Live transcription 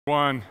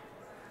One.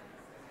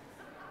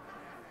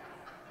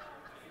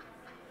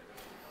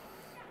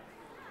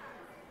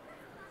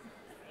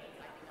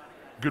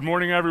 Good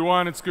morning,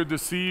 everyone. It's good to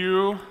see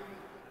you.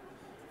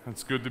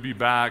 It's good to be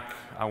back.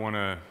 I want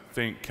to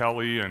thank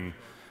Kelly and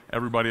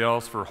everybody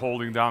else for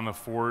holding down the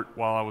fort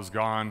while I was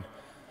gone.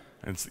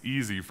 It's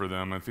easy for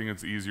them. I think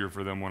it's easier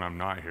for them when I'm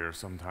not here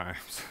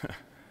sometimes.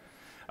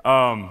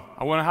 I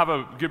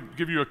want to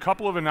give you a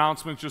couple of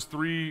announcements, just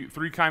three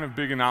kind of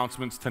big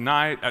announcements.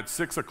 Tonight at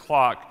 6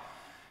 o'clock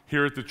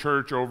here at the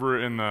church over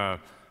in the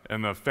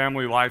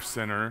Family Life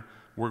Center,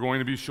 we're going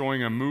to be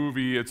showing a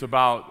movie. It's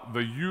about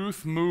the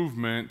youth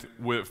movement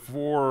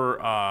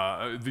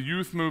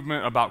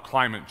about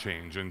climate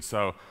change, and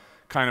so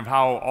kind of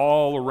how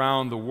all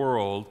around the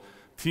world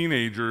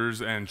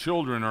teenagers and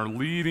children are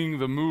leading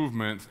the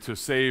movement to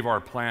save our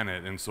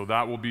planet. And so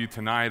that will be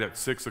tonight at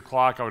 6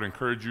 o'clock. I would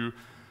encourage you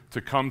to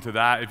come to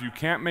that. If you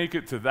can't make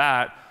it to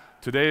that,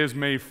 today is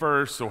May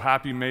 1st, so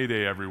happy May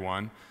Day,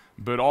 everyone.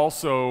 But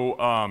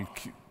also,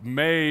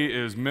 May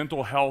is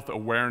Mental Health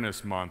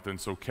Awareness Month, and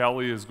so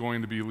Kelly is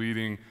going to be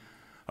leading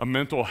a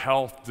mental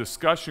health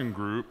discussion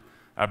group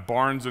at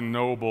Barnes &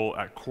 Noble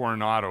at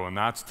Coronado, and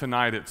that's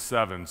tonight at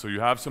 7. So you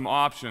have some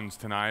options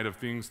tonight of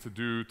things to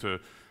do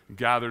to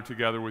gather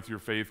together with your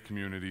faith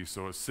community.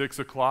 So at 6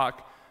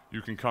 o'clock,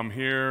 you can come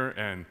here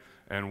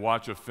and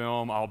watch a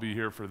film. I'll be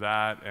here for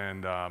that,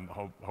 and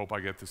hope I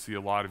get to see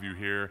a lot of you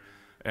here.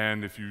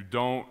 And if you're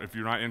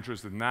not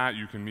interested in that,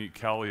 you can meet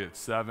Kelly at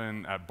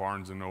 7 at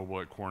Barnes &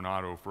 Noble at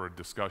Coronado for a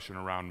discussion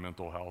around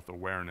mental health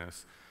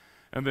awareness.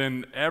 And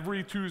then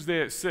every Tuesday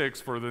at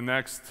 6 for the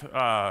next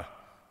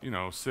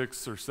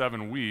 6 or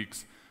 7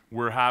 weeks,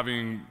 we're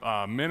having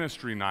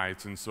ministry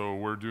nights. And so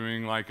we're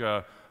doing like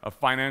a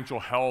financial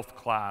health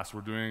class.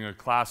 We're doing a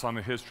class on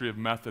the history of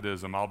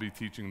Methodism. I'll be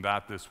teaching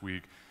that this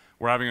week.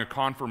 We're having a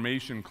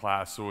confirmation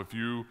class. So if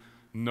you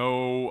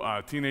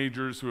know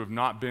teenagers who have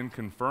not been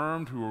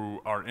confirmed, who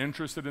are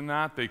interested in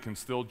that, they can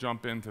still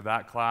jump into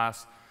that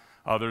class.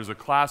 There's a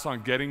class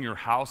on getting your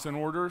house in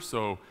order.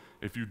 So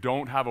if you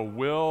don't have a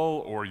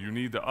will, or you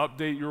need to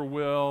update your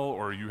will,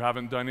 or you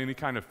haven't done any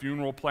kind of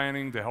funeral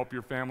planning to help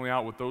your family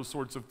out with those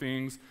sorts of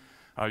things,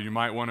 you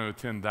might want to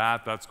attend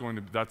that.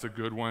 That's a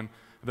good one.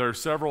 There are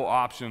several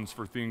options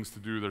for things to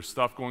do. There's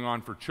stuff going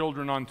on for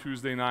children on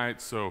Tuesday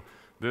nights, so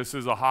this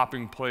is a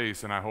hopping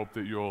place, and I hope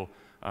that you'll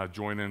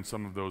join in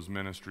some of those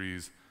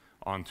ministries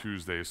on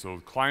Tuesday. So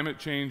climate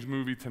change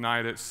movie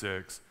tonight at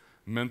 6,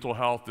 mental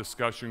health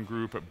discussion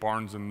group at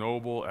Barnes &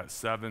 Noble at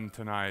 7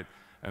 tonight,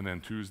 and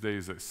then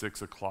Tuesdays at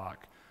 6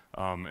 o'clock.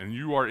 And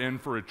you are in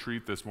for a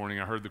treat this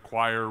morning. I heard the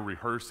choir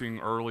rehearsing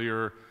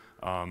earlier,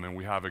 and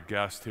we have a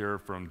guest here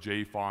from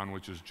JFON,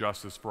 which is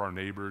Justice for Our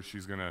Neighbors.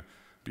 She's going to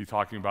be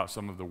talking about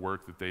some of the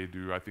work that they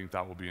do. I think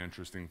that will be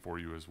interesting for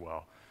you as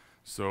well.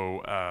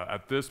 So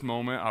at this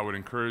moment, I would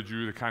encourage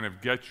you to kind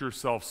of get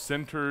yourself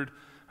centered,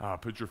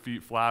 put your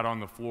feet flat on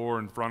the floor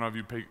in front of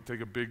you,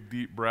 take a big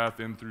deep breath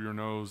in through your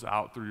nose,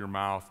 out through your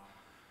mouth.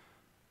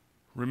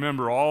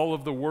 Remember, all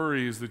of the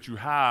worries that you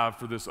have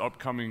for this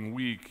upcoming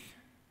week,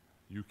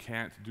 you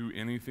can't do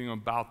anything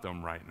about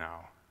them right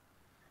now.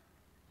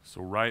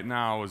 So right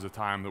now is a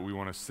time that we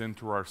want to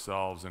center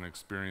ourselves and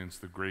experience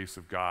the grace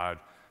of God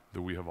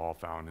that we have all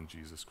found in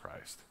Jesus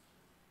Christ.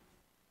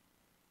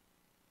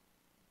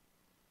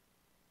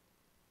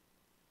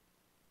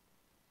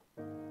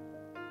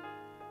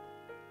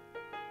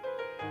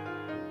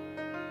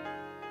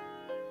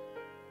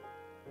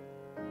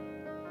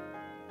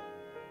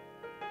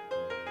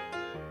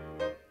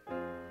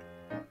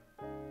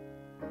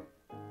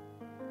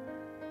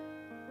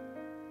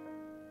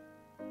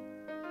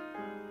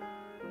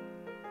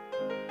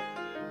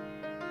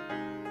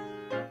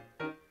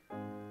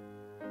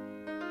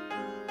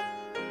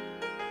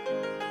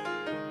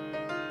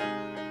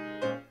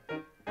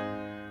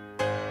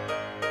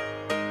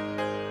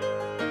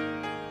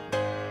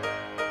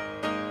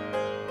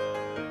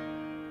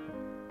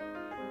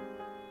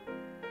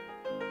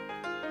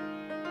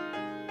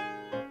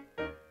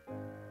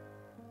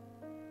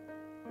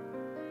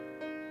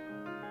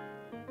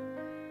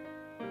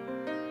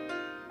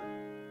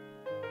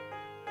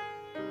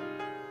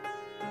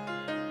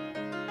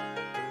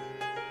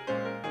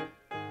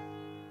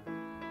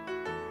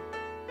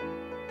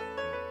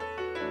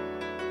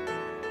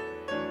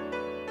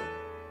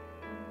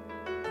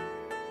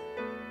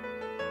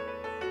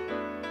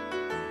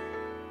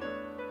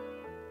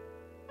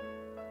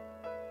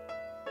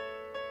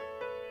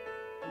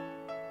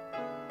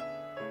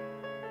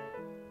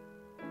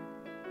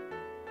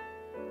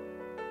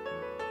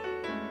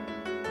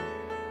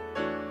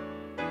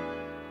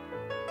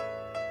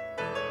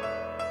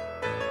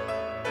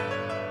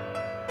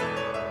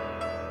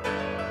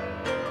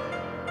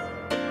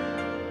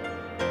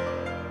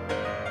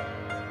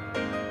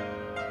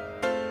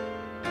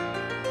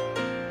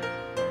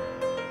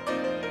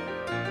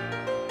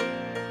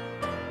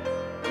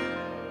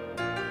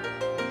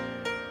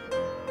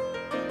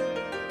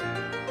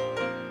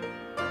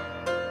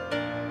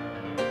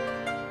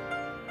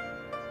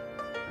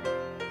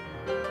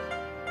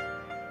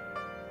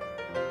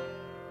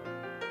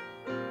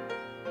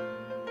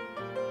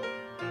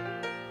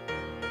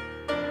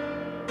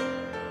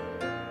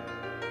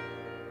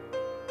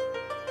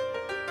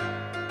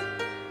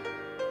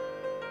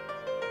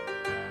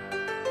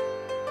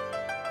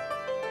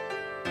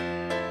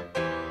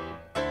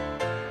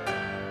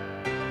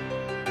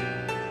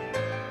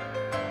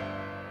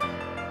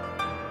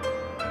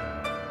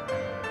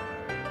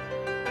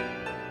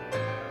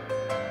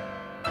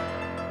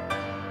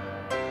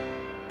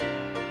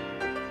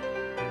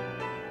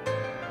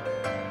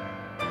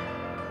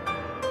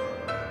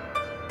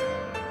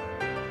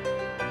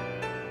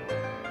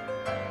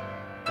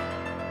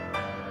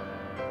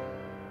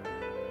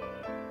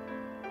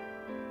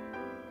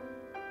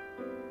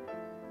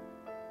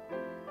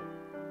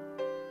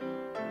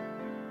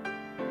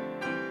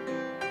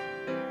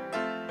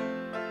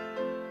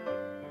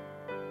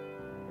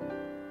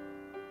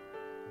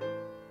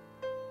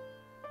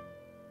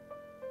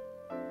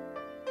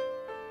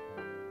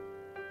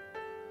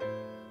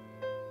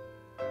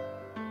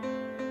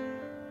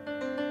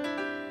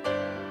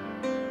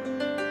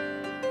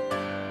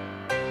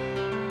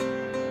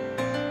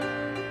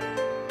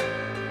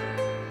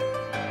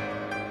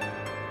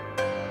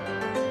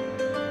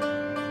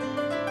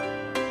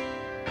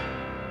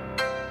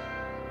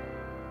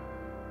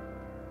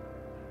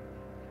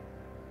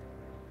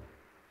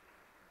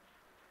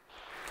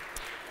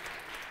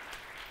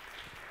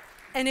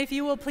 And if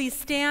you will please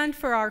stand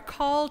for our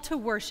call to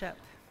worship.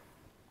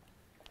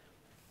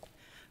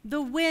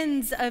 The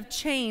winds of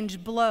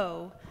change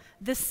blow,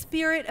 the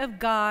Spirit of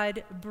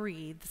God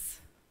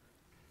breathes.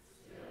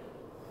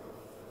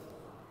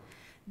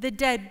 The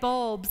dead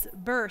bulbs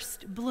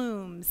burst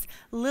blooms,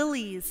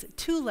 lilies,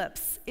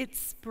 tulips, it's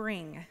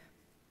spring.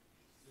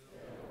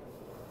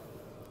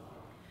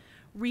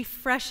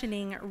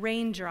 Refreshing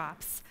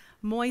raindrops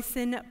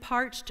moisten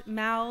parched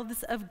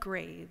mouths of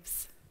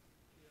graves.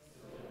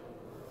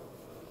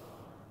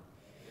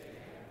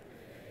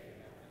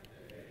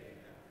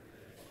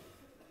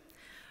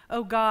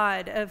 O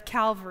God of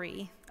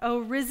Calvary, O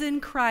risen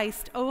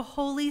Christ, O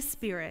Holy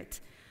Spirit,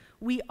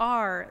 we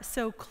are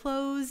so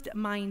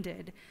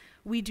closed-minded,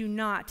 we do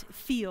not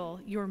feel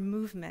your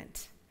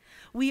movement.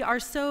 We are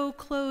so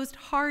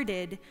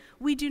closed-hearted,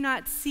 we do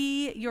not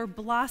see your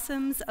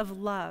blossoms of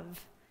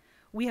love.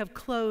 We have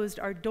closed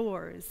our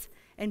doors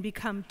and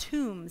become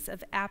tombs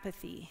of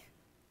apathy.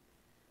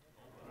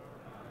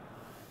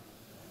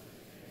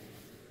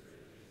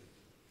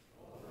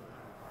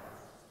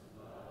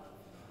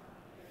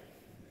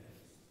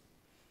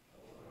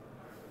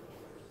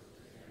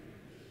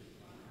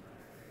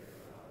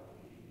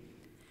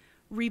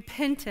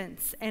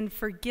 Repentance and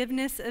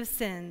forgiveness of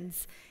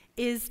sins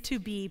is to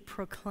be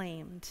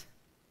proclaimed.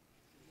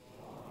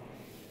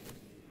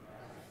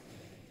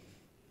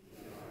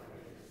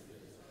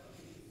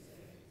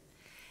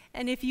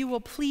 And if you will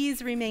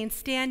please remain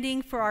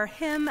standing for our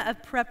hymn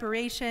of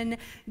preparation,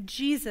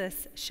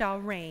 Jesus Shall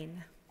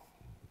Reign.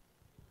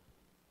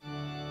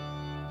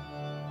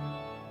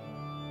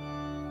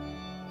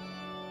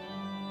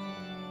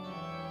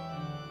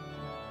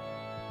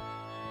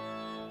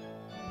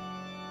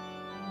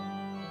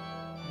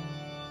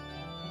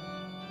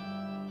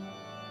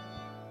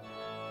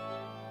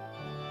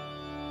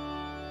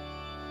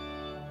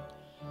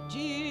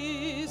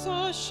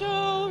 Jesus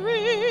shall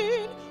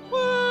reign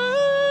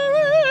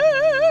where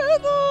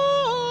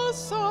the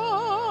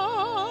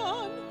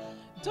sun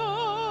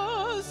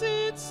does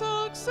its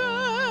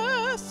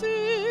successive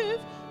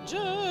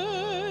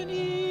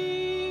journeys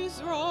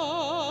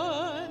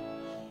run.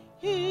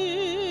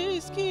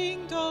 His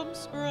kingdom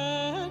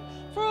spread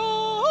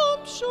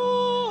from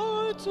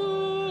shore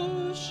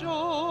to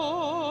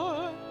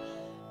shore,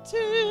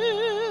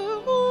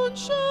 till moon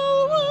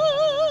shall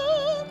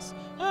wax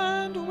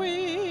and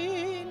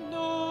wane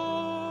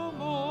no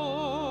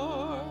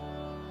more.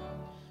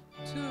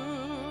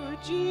 To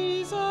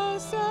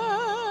Jesus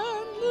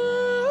endless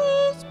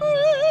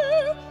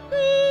prayer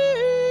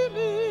be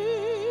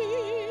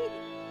made,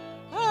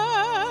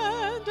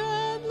 and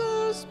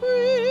endless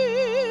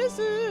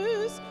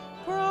praises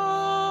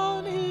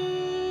crown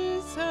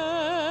his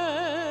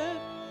head.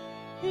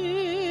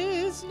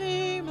 His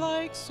name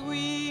like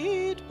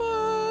sweet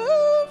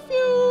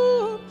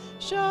perfume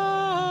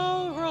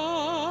shall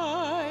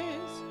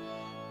rise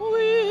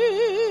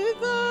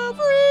with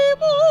every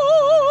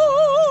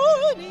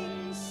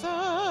morning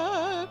sacrifice.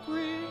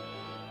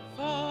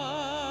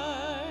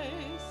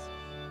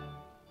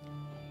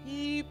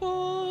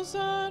 Peoples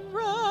and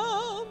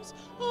realms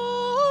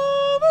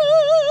of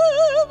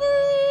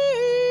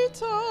every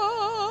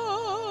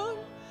tongue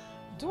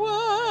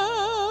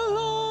dwell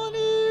on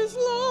his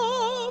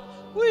love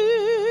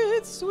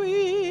with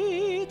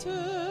sweetest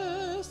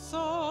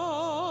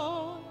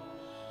song,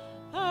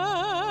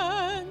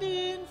 and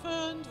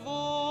infant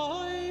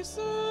voices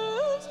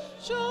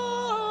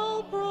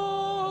shall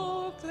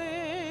proclaim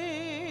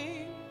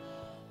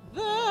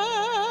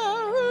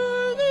their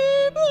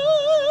early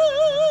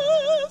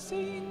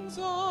blessings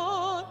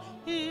on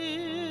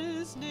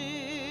his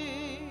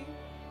name.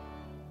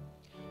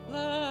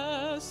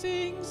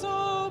 Blessings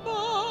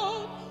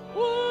above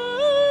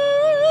where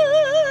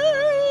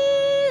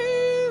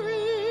he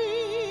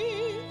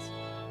reigns,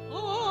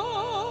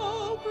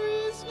 all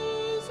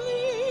prisoners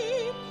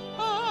leave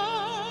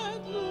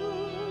and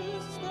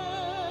loose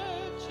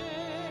their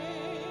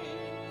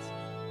chains.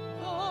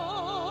 The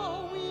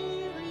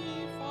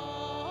weary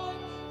find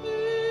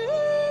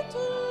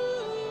eternal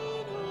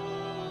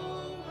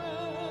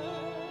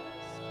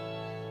rest,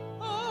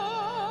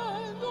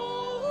 and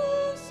all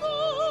who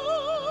suffer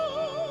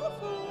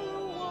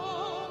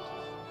want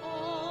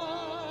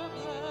are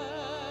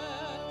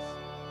blessed.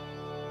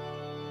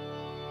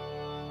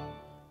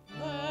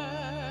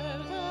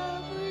 Let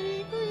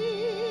every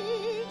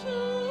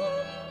creature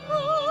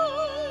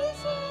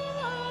rise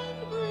and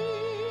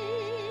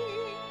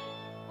bring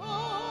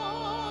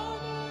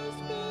honors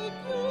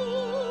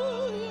peculiar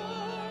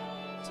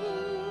to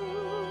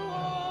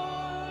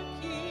our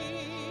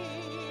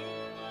King.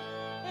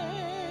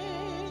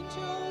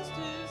 Angels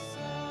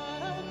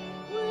descend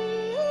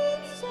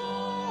with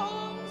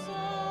songs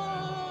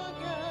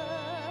again,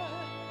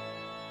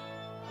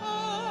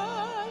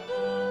 and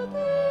earth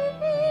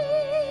repeat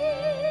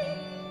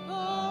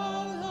the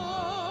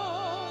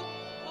Lord.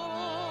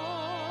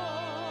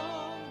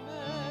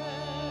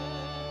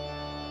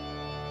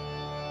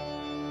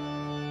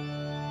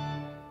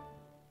 Amen.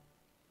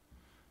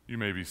 You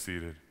may be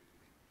seated.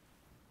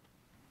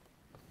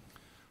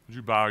 Would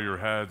you bow your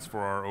heads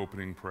for our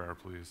opening prayer,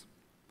 please?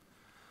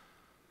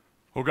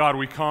 Oh God,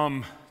 we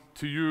come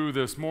to you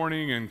this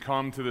morning and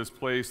come to this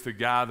place to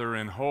gather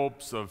in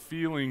hopes of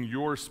feeling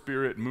your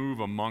Spirit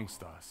move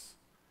amongst us.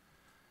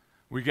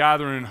 We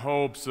gather in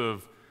hopes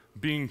of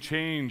being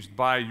changed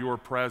by your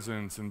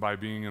presence and by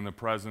being in the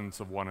presence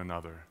of one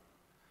another.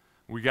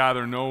 We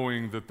gather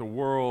knowing that the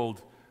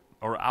world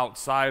or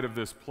outside of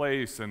this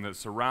place and that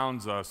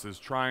surrounds us is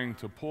trying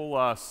to pull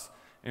us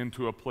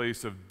into a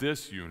place of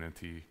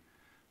disunity,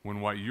 when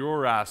what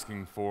you're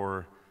asking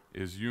for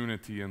is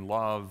unity in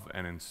love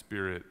and in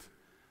spirit,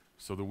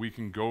 so that we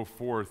can go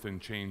forth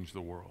and change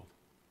the world.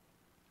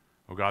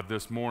 Oh God,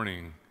 this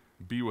morning,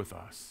 be with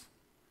us.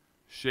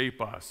 Shape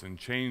us and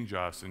change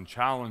us and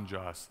challenge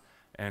us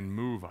and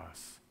move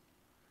us,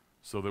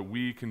 so that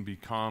we can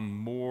become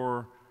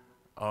more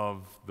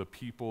of the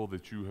people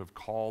that you have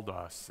called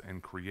us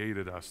and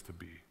created us to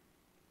be.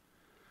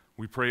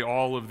 We pray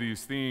all of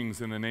these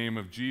things in the name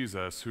of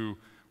Jesus, who,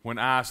 when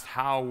asked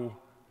how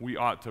we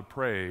ought to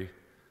pray,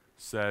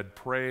 said,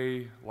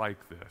 "Pray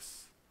like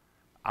this: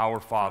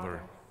 Our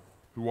Father,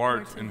 who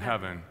art in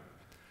heaven,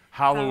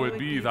 hallowed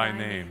be thy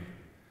name.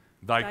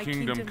 Thy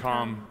kingdom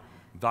come,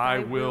 thy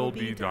will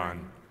be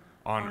done,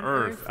 on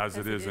earth as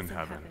it is in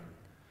heaven.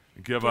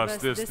 Give us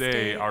this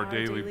day our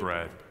daily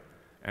bread,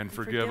 and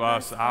forgive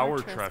us our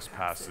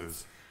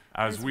trespasses,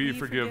 as we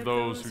forgive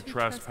those who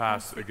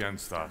trespass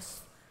against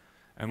us.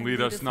 And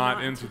lead us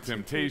not into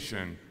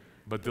temptation,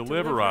 but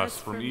deliver us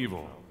from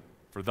evil.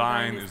 For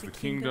thine is the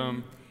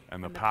kingdom,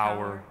 and the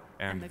power,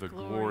 and the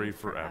glory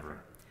forever.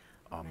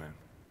 Amen."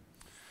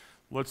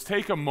 Let's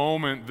take a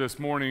moment this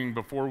morning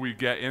before we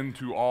get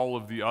into all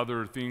of the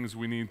other things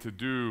we need to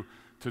do,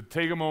 to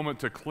take a moment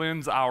to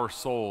cleanse our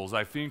souls.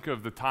 I think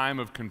of the time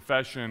of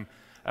confession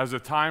as a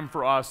time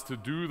for us to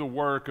do the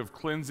work of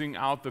cleansing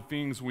out the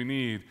things we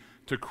need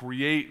to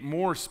create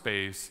more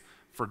space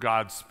for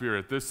God's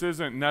Spirit. This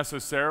isn't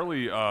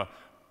necessarily a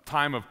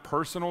time of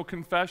personal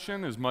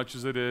confession as much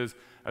as it is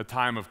a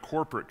time of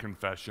corporate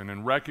confession,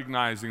 and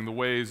recognizing the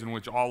ways in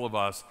which all of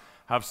us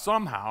have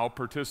somehow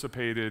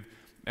participated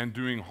in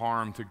doing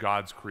harm to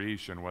God's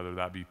creation, whether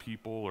that be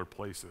people or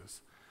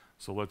places.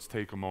 So let's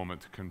take a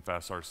moment to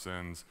confess our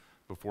sins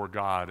before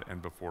God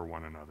and before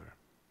one another.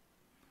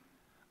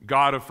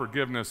 God of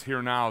forgiveness,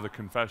 hear now the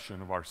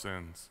confession of our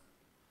sins.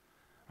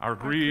 Our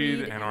greed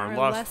and our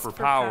lust for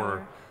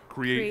power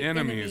create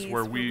enemies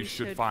where we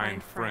should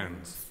find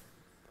friends.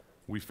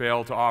 We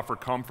fail to offer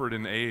comfort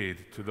and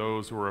aid to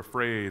those who are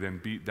afraid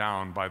and beat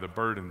down by the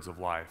burdens of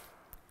life.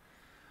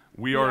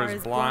 We are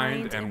as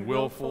blind and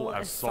willful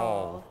as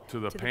Saul to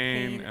the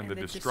pain and the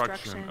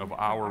destruction of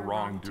our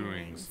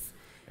wrongdoings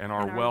and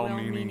our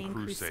well-meaning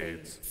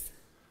crusades.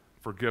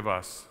 Forgive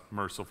us,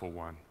 merciful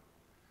one.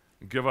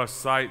 Give us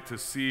sight to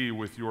see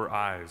with your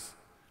eyes,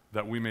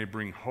 that we may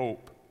bring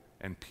hope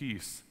and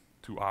peace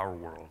to our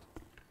world.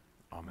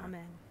 Amen.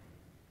 Amen.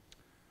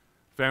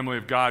 Family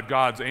of God,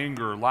 God's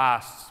anger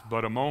lasts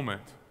but a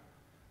moment,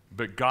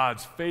 but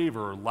God's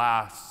favor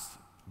lasts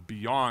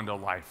beyond a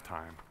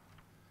lifetime.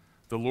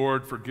 The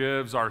Lord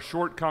forgives our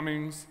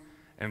shortcomings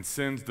and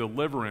sends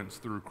deliverance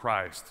through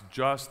Christ,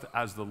 just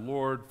as the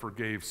Lord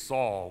forgave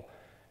Saul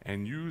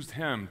and used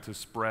him to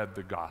spread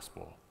the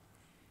gospel.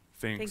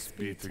 Thanks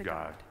be to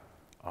God.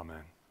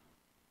 Amen.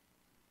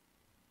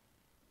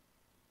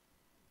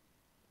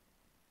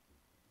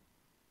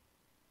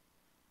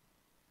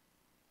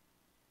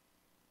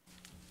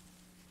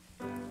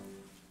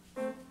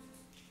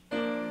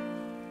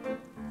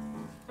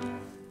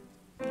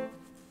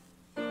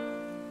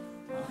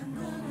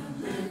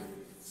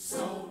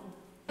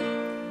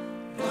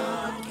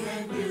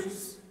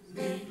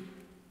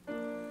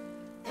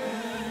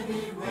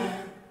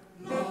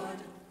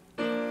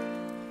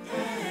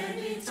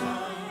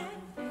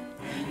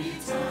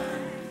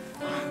 Anytime,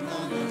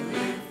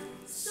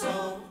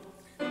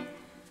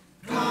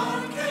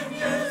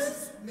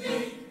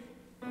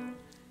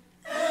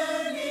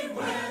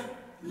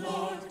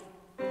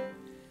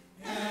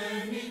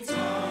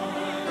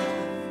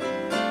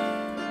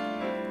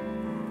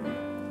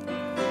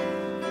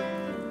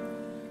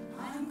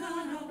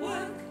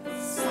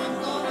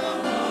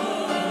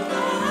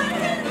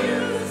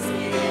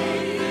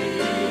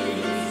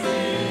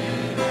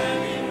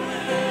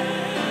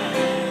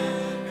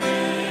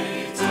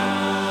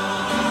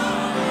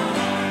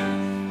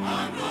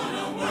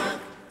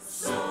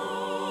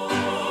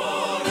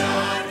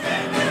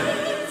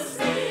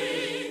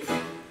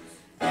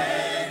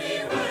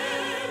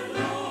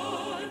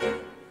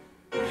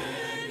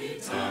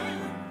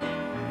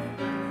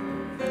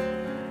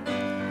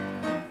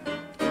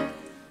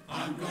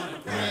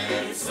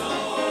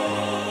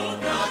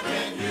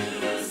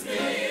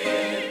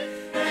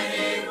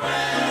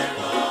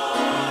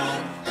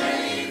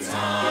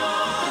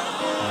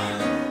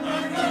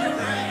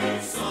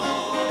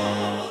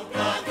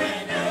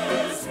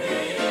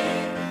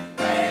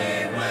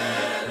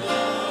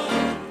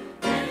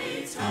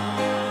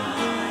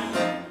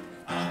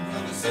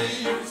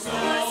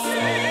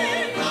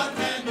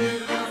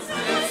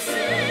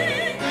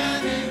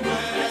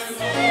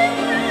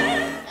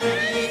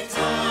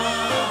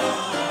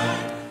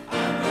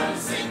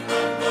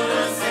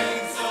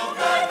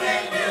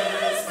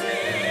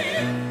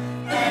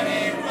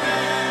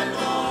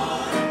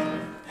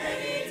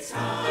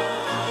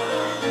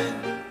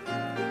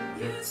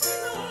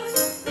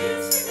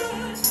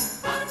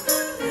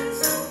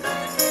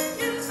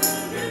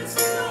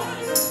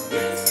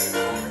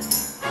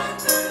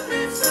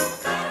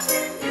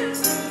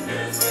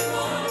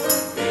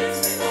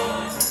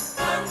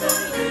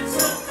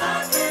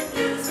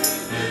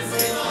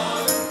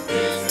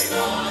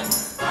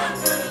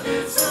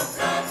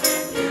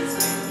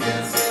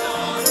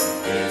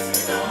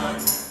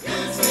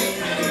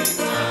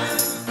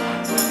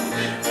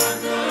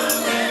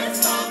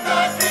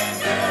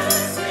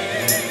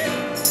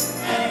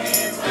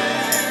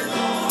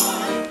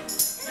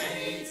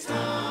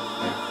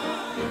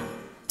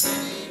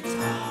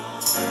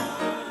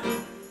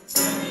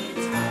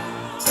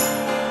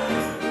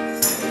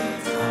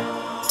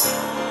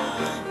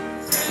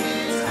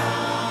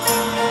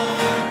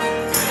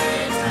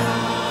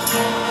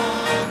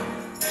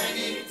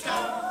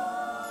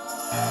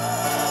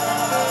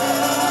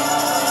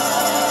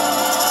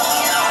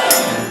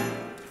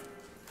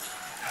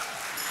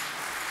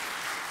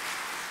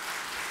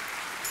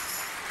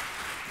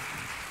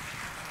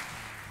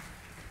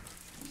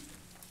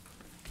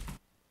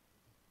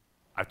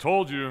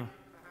 told you.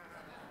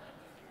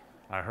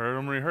 I heard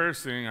them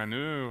rehearsing. I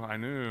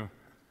knew.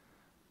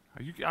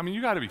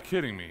 You got to be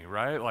kidding me,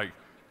 right? Like,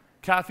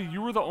 Kathy,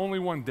 you were the only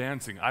one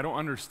dancing. I don't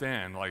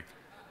understand. Like,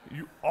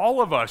 all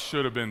of us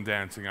should have been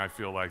dancing, I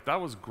feel like. That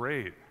was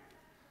great.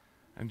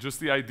 And just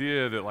the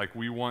idea that, like,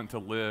 we want to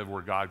live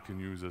where God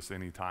can use us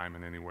anytime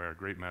and anywhere.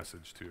 Great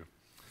message, too.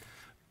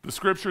 The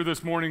scripture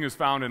this morning is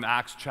found in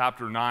Acts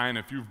chapter 9.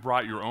 If you've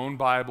brought your own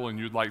Bible and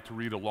you'd like to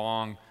read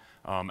along,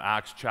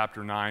 Acts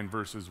chapter 9,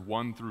 verses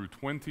 1 through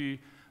 20.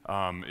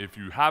 If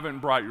you haven't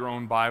brought your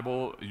own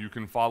Bible, you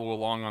can follow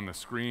along on the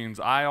screens.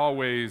 I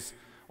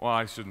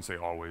shouldn't say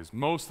always.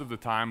 Most of the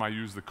time I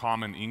use the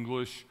Common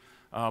English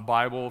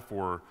Bible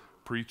for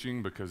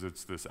preaching because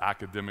it's this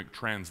academic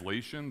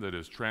translation that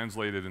is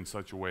translated in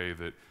such a way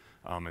that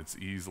it's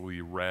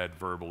easily read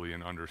verbally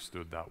and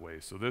understood that way.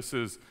 So this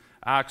is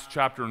Acts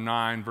chapter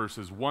 9,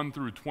 verses 1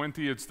 through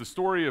 20. It's the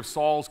story of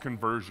Saul's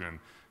conversion.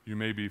 You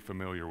may be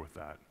familiar with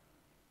that.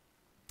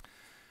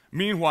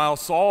 Meanwhile,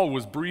 Saul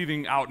was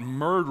breathing out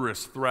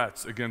murderous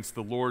threats against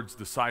the Lord's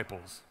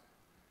disciples.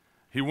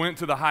 He went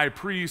to the high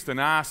priest and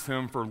asked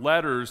him for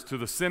letters to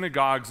the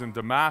synagogues in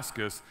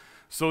Damascus,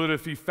 so that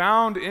if he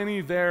found any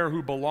there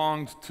who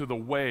belonged to the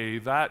way,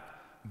 that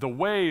the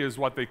way is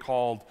what they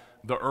called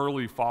the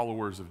early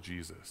followers of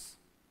Jesus.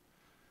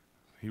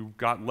 He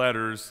got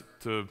letters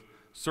to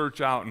search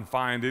out and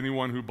find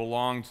anyone who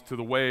belonged to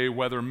the way,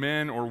 whether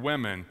men or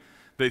women,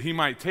 that he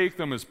might take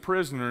them as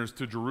prisoners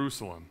to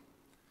Jerusalem.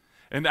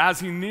 And as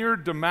he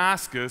neared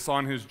Damascus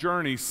on his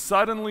journey,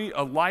 suddenly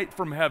a light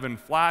from heaven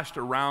flashed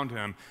around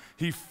him.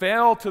 He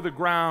fell to the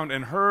ground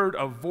and heard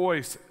a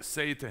voice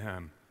say to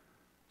him,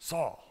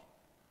 "Saul,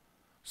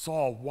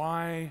 Saul,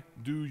 why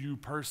do you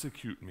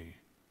persecute me?"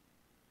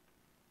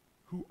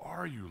 "Who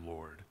are you,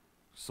 Lord?"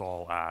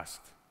 Saul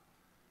asked.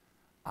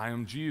 "I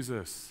am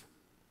Jesus.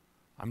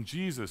 I'm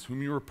Jesus,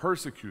 whom you are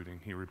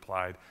persecuting," he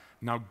replied.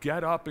 "Now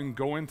get up and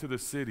go into the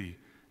city,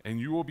 and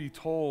you will be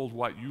told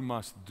what you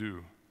must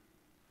do."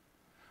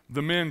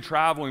 The men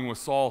traveling with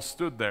Saul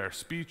stood there,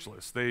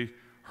 speechless. They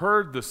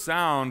heard the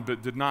sound,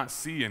 but did not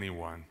see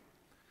anyone.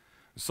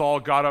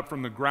 Saul got up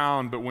from the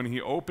ground, but when he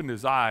opened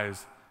his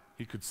eyes,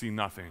 he could see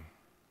nothing.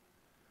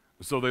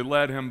 So they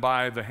led him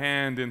by the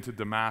hand into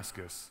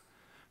Damascus.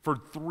 For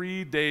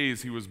 3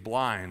 days he was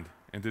blind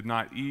and did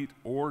not eat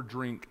or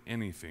drink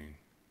anything.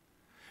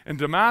 In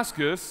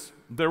Damascus,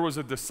 there was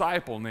a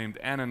disciple named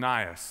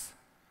Ananias.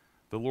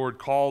 The Lord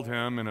called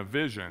him in a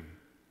vision,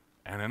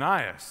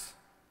 "Ananias."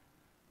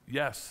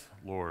 "Yes,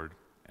 Lord,"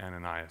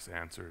 Ananias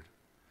answered.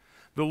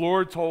 The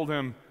Lord told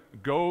him,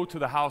 "Go to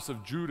the house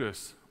of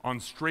Judas on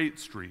Straight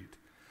Street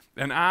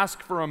and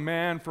ask for a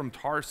man from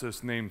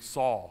Tarsus named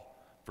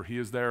Saul, for he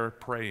is there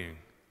praying.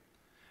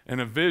 In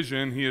a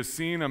vision, he has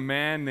seen a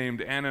man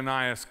named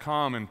Ananias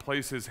come and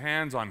place his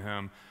hands on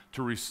him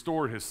to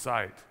restore his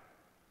sight."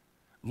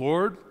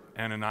 "Lord,"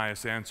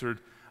 Ananias answered,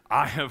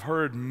 "I have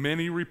heard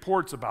many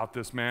reports about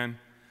this man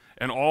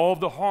and all of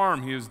the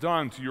harm he has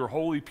done to your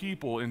holy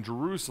people in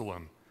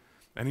Jerusalem.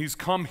 And he's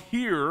come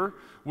here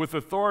with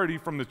authority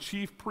from the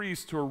chief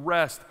priest to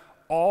arrest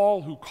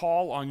all who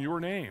call on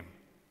your name."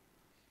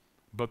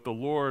 But the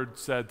Lord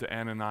said to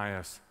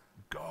Ananias,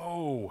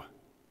 Go.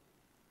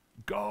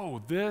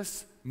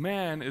 This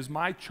man is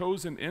my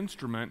chosen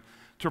instrument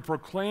to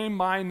proclaim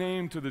my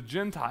name to the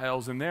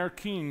Gentiles and their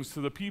kings to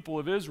the people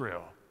of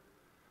Israel.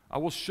 I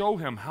will show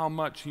him how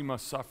much he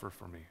must suffer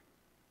for me."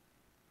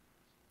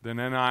 Then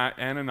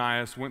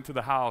Ananias went to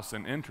the house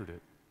and entered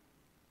it.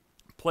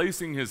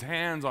 Placing his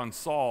hands on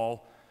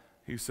Saul,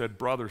 he said,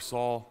 "Brother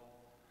Saul,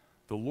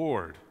 the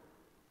Lord,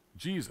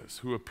 Jesus,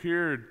 who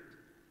appeared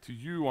to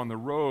you on the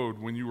road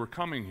when you were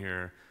coming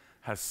here,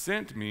 has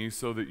sent me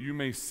so that you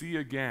may see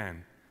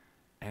again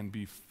and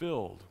be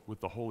filled with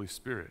the Holy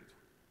Spirit."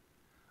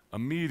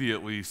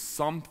 Immediately,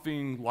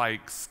 something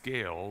like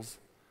scales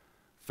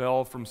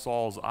fell from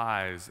Saul's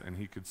eyes, and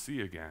he could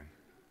see again.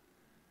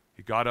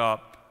 He got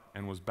up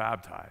and was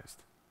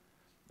baptized,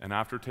 and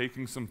after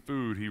taking some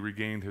food, he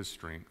regained his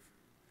strength.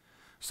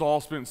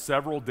 Saul spent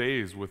several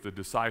days with the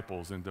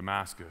disciples in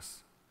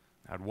Damascus.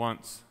 At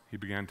once, he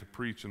began to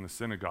preach in the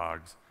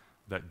synagogues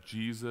that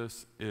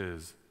Jesus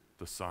is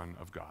the Son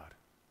of God.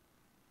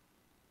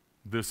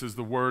 This is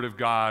the word of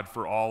God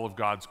for all of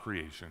God's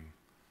creation.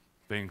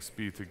 Thanks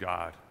be to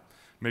God.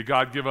 May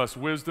God give us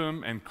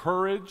wisdom and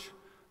courage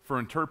for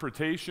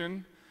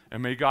interpretation,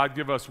 and may God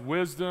give us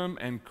wisdom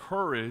and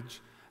courage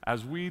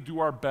as we do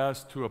our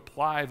best to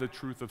apply the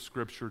truth of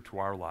Scripture to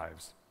our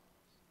lives.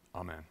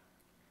 Amen.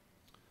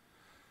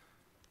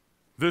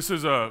 This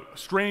is a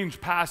strange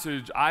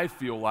passage, I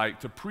feel like,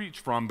 to preach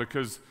from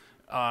because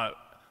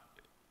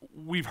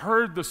we've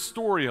heard the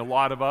story, a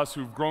lot of us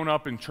who've grown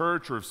up in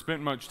church or have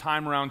spent much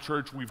time around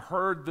church, we've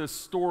heard this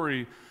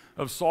story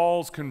of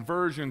Saul's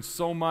conversion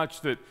so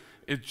much that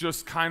it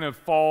just kind of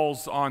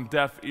falls on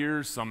deaf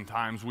ears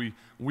sometimes. We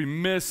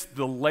miss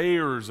the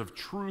layers of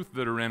truth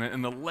that are in it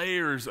and the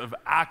layers of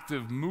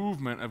active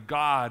movement of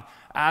God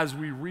as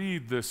we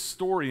read this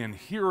story and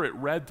hear it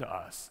read to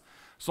us.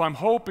 So I'm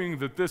hoping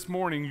that this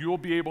morning you'll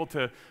be able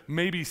to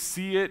maybe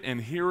see it and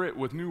hear it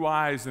with new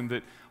eyes, and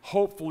that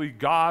hopefully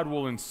God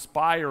will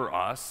inspire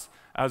us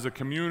as a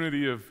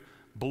community of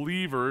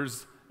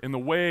believers in the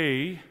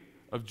way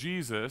of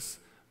Jesus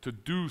to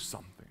do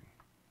something.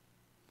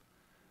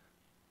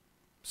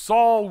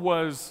 Saul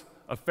was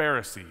a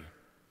Pharisee.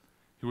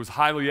 He was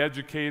highly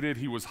educated.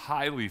 He was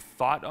highly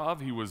thought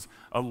of. He was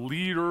a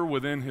leader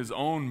within his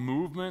own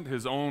movement,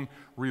 his own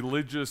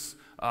religious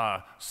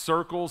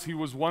circles. He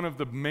was one of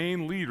the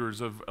main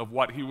leaders of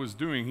what he was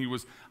doing. He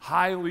was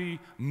highly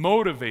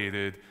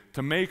motivated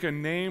to make a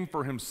name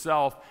for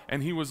himself,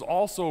 and he was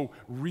also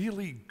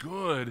really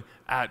good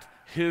at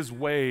his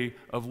way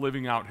of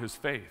living out his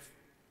faith.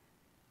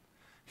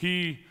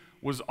 He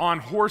was on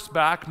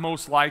horseback,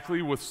 most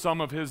likely, with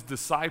some of his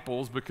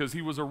disciples because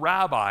he was a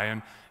rabbi,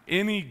 and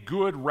any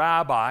good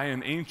rabbi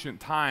in ancient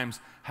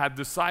times had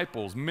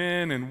disciples,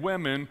 men and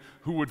women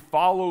who would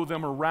follow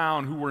them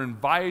around, who were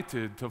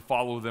invited to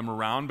follow them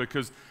around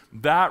because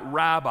that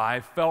rabbi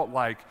felt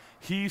like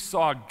he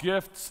saw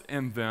gifts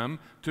in them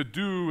to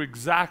do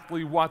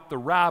exactly what the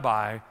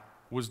rabbi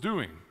was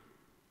doing.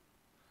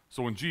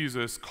 So when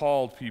Jesus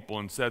called people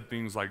and said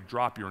things like,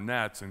 "Drop your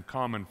nets and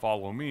come and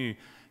follow me,"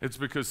 it's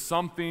because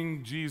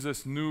something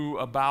Jesus knew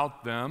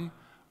about them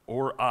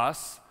or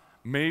us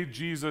made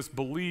Jesus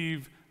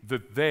believe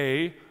that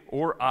they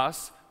or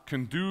us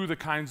can do the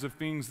kinds of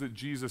things that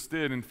Jesus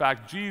did. In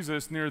fact,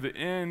 Jesus, near the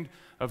end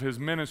of his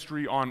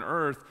ministry on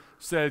earth,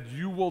 said,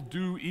 "You will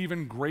do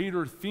even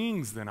greater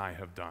things than I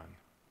have done."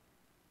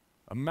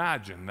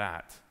 Imagine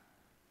that.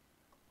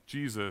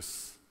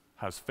 Jesus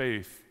has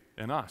faith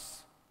in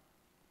us.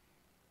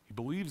 He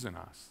believes in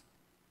us.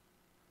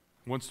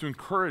 He wants to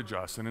encourage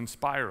us and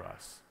inspire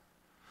us.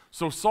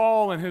 So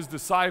Saul and his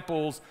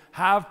disciples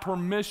have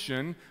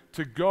permission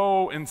to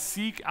go and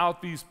seek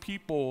out these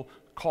people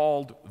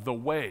called the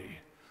Way.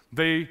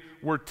 They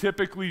were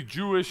typically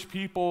Jewish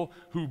people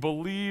who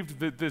believed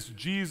that this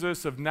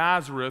Jesus of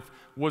Nazareth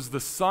was the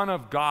Son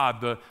of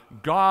God, the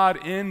God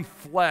in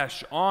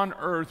flesh on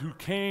earth who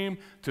came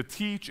to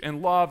teach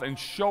and love and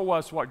show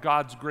us what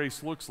God's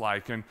grace looks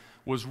like, and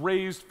was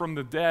raised from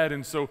the dead.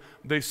 And so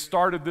they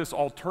started this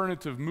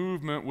alternative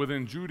movement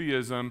within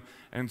Judaism,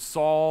 and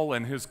Saul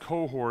and his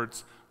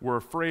cohorts were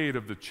afraid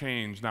of the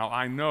change. Now,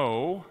 I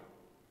know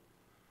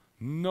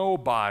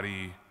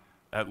nobody,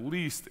 at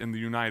least in the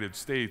United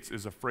States,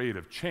 is afraid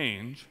of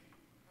change,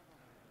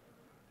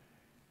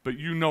 but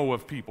you know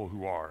of people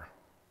who are.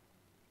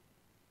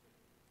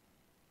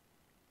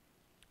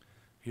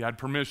 He had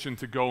permission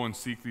to go and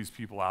seek these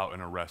people out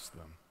and arrest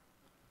them.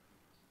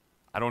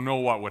 I don't know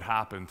what would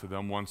happen to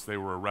them once they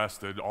were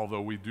arrested,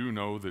 although we do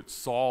know that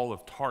Saul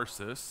of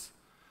Tarsus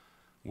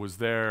was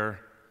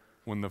there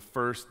when the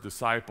first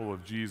disciple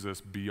of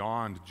Jesus,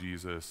 beyond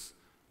Jesus,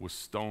 was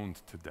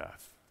stoned to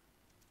death.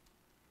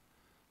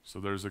 So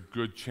there's a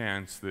good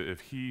chance that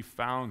if he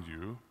found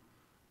you,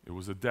 it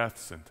was a death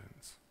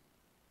sentence.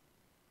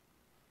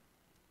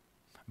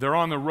 They're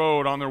on the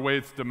road, on their way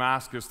to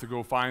Damascus to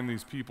go find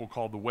these people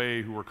called the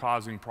Way who were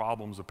causing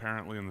problems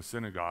apparently in the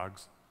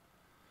synagogues.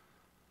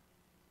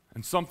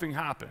 And something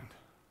happened.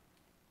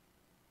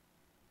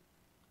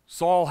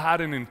 Saul had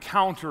an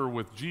encounter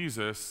with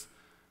Jesus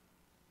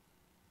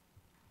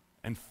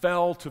and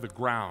fell to the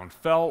ground,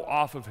 fell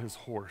off of his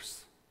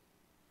horse,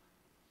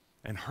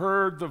 and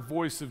heard the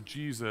voice of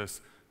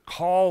Jesus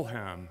call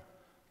him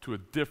to a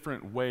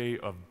different way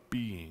of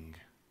being.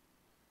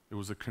 It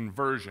was a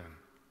conversion.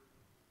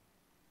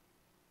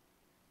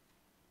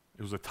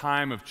 It was a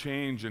time of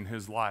change in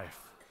his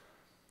life.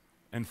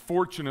 And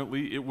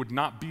fortunately, it would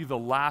not be the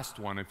last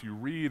one. If you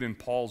read in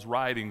Paul's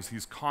writings,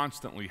 he's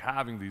constantly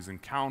having these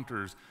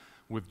encounters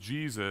with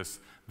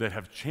Jesus that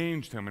have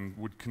changed him and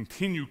would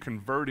continue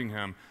converting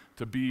him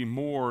to be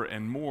more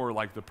and more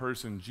like the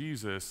person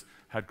Jesus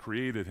had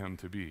created him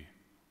to be.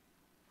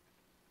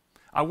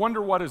 I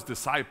wonder what his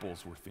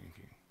disciples were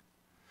thinking.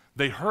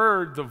 They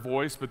heard the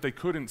voice, but they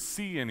couldn't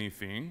see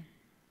anything.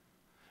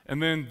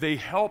 And then they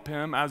help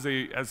him as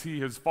he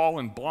has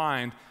fallen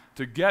blind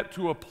to get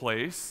to a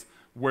place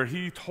where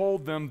he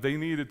told them they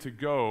needed to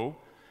go,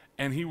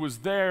 and he was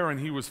there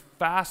and he was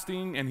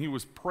fasting and he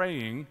was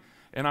praying,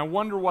 and I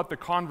wonder what the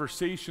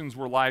conversations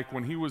were like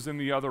when he was in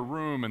the other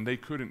room and he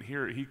couldn't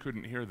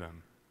hear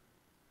them.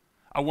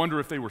 I wonder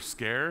if they were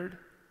scared.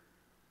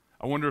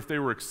 I wonder if they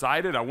were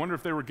excited. I wonder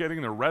if they were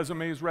getting their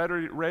resumes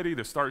ready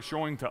to start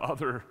showing to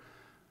other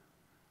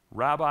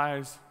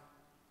rabbis.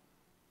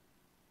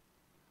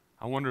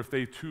 I wonder if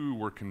they too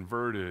were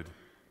converted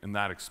in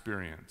that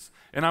experience.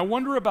 And I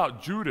wonder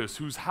about Judas,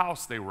 whose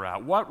house they were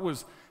at. What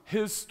was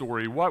his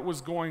story? What was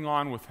going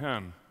on with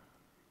him?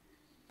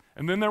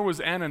 And then there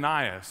was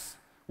Ananias.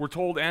 We're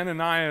told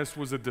Ananias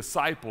was a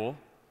disciple.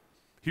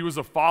 He was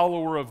a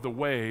follower of the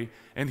Way,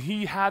 and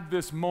he had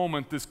this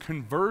moment, this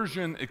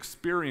conversion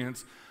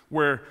experience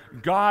where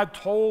God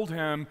told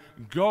him,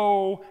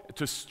 go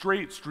to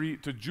Straight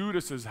Street to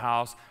Judas's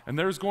house, and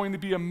there's going to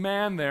be a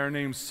man there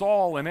named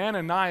Saul. And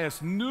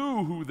Ananias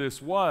knew who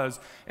this was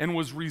and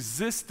was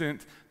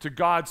resistant to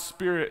God's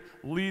Spirit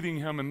leading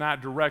him in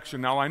that direction.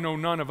 Now, I know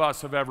none of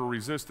us have ever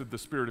resisted the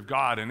Spirit of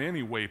God in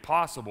any way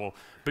possible,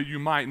 but you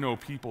might know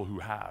people who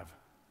have.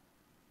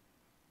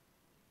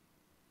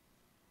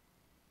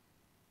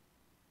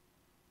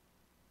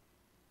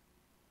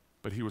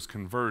 But he was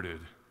converted.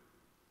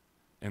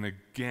 And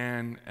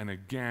again and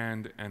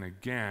again and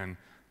again,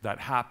 that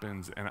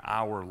happens in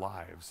our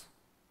lives.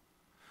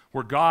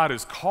 Where God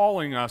is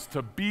calling us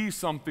to be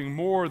something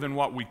more than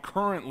what we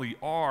currently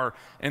are,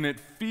 and it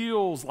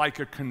feels like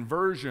a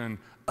conversion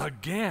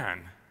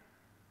again.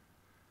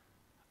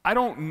 I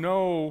don't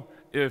know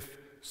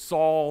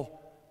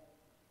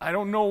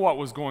what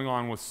was going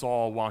on with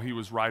Saul while he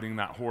was riding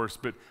that horse,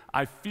 but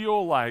I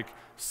feel like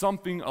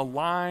something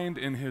aligned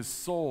in his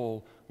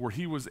soul where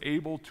he was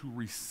able to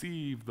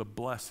receive the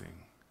blessing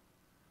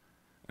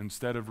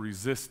instead of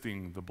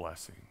resisting the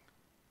blessing.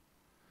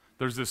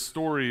 There's this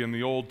story in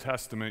the Old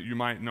Testament, you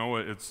might know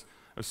it, it's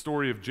a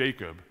story of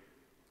Jacob.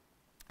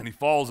 And he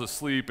falls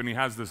asleep and he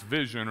has this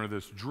vision or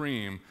this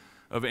dream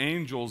of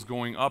angels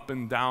going up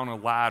and down a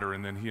ladder,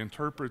 and then he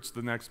interprets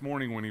the next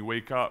morning when he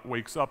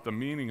wakes up the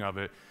meaning of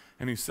it,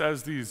 and he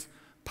says these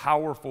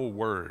powerful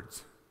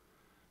words,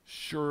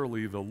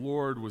 "Surely the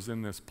Lord was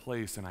in this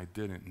place and I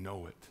didn't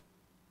know it."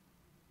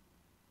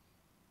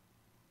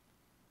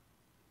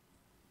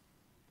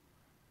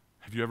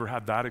 Have you ever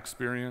had that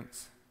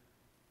experience?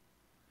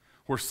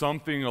 Where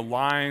something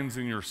aligns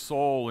in your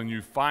soul and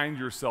you find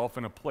yourself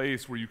in a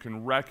place where you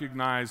can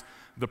recognize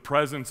the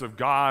presence of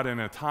God in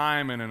a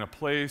time and in a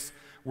place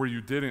where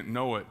you didn't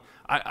know it.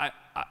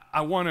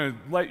 I want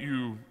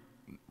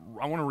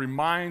to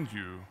remind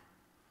you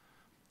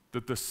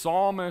that the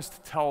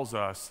psalmist tells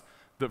us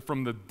that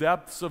from the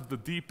depths of the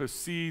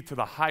deepest sea to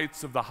the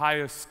heights of the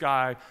highest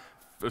sky,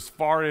 as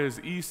far as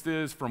east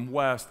is from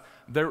west,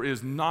 there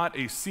is not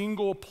a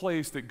single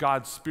place that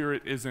God's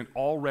Spirit isn't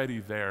already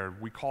there.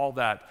 We call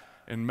that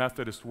in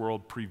Methodist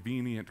world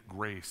prevenient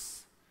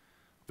grace,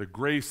 the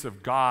grace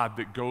of God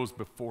that goes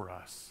before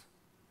us.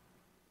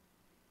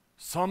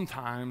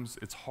 Sometimes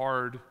it's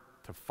hard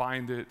to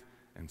find it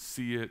and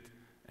see it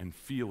and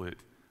feel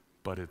it,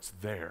 but it's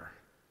there.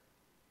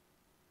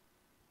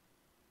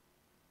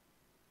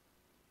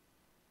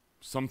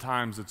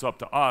 Sometimes it's up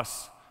to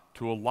us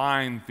to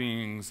align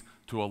things,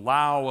 to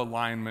allow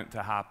alignment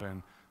to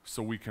happen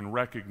so we can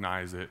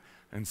recognize it.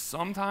 And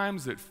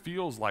sometimes it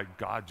feels like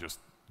God just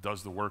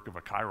does the work of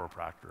a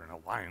chiropractor and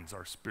aligns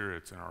our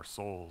spirits and our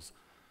souls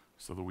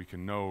so that we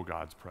can know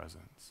God's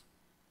presence.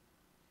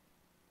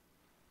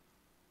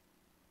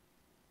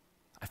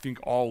 I think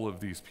all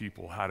of these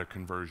people had a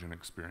conversion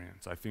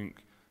experience. I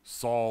think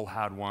Saul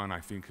had one. I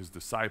think his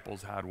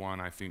disciples had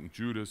one. I think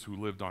Judas, who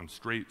lived on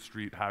Straight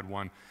Street, had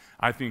one.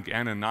 I think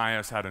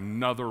Ananias had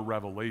another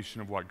revelation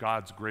of what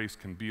God's grace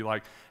can be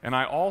like. And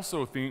I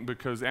also think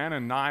because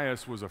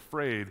Ananias was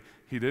afraid,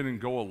 he didn't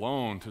go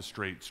alone to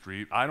Straight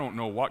Street. I don't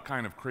know what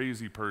kind of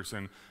crazy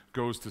person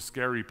goes to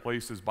scary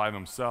places by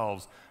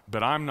themselves,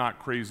 but I'm not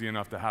crazy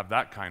enough to have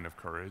that kind of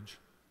courage.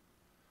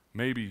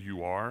 Maybe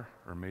you are,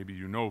 or maybe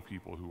you know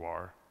people who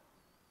are.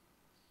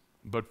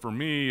 But for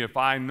me, if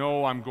I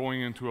know I'm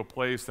going into a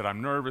place that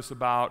I'm nervous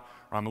about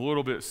or I'm a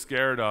little bit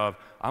scared of,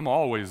 I'm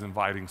always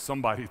inviting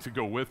somebody to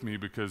go with me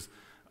because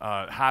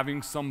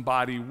having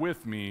somebody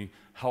with me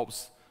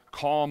helps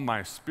calm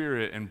my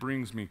spirit and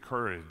brings me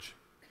courage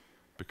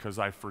because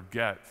I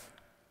forget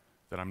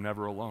that I'm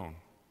never alone.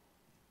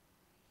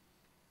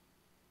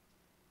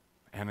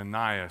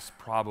 Ananias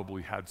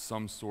probably had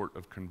some sort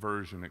of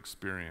conversion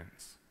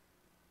experience.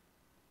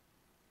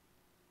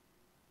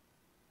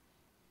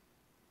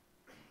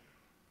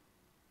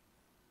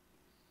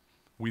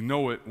 We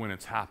know it when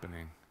it's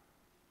happening.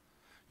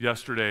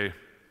 Yesterday,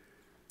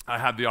 I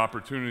had the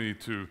opportunity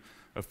to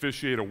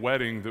officiate a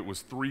wedding that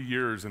was 3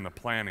 years in the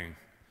planning.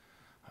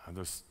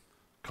 This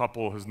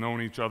couple has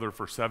known each other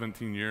for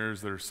 17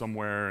 years. They're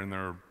somewhere, and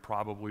they're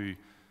probably,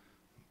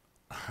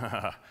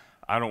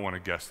 I don't want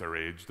to guess their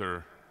age.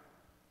 They're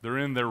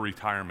in their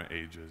retirement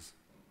ages.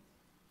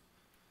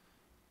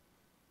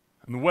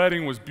 And the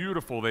wedding was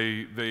beautiful.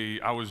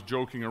 I was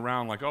joking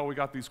around like, oh, we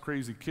got these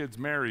crazy kids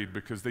married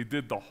because they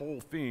did the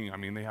whole thing. I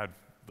mean, they had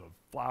the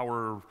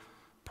flower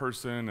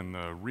person and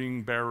the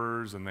ring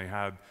bearers, and they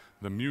had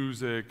the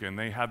music, and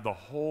they had the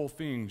whole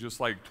thing just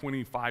like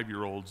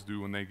 25-year-olds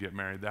do when they get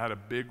married. They had a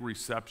big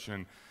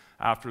reception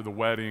after the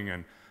wedding,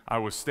 and I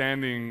was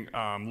standing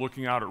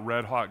looking out at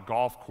Red Hot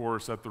Golf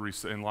Course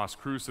in Las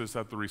Cruces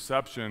at the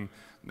reception,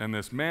 and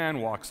this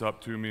man walks up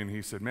to me, and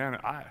he said, man,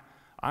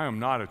 I am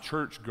not a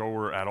church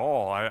goer at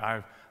all.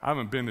 I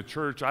haven't been to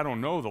church. I don't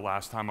know the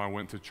last time I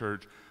went to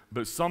church,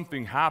 but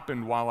something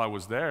happened while I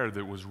was there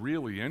that was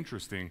really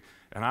interesting,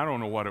 and I don't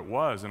know what it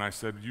was. And I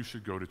said, you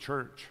should go to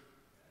church.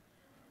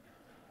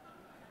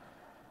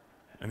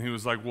 And he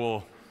was like,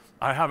 well,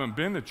 I haven't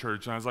been to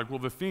church. And I was like, well,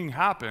 the thing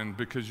happened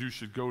because you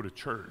should go to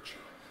church.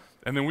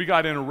 And then we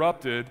got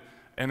interrupted,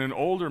 an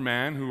older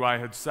man who I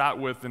had sat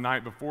with the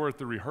night before at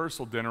the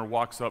rehearsal dinner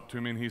walks up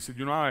to me and he said,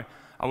 I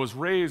was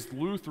raised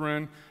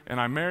Lutheran and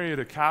I married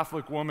a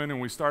Catholic woman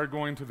and we started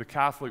going to the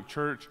Catholic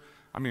church.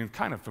 I mean,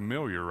 kind of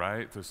familiar,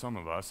 right, to some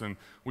of us. And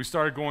we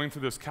started going to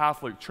this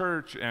Catholic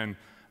church and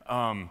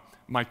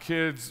my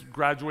kids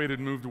graduated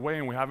and moved away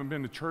and we haven't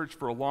been to church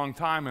for a long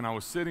time. And I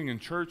was sitting in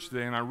church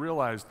today and I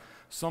realized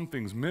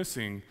something's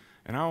missing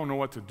and I don't know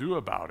what to do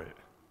about it.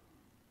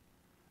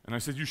 And I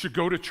said, you should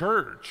go to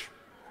church.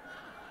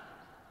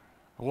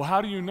 Well,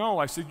 how do you know?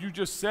 I said, you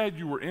just said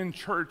you were in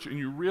church and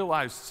you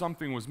realized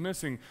something was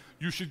missing.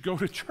 You should go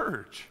to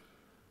church.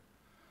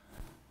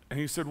 And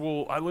he said,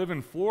 well, I live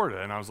in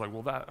Florida. And I was like,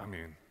 well,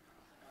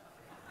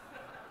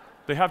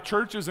 they have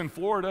churches in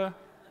Florida.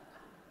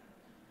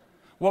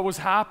 What was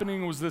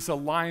happening was this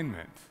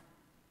alignment.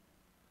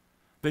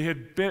 They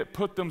had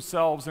put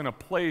themselves in a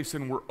place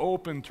and were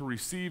open to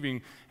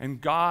receiving, and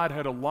God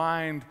had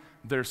aligned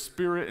their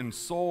spirit and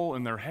soul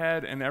and their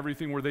head and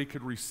everything where they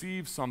could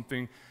receive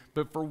something,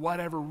 but for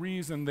whatever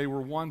reason they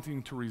were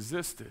wanting to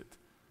resist it,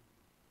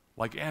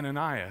 like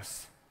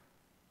Ananias.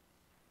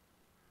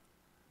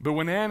 But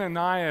when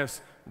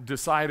Ananias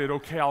decided,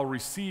 okay, I'll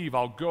receive,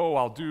 I'll go,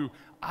 I'll do,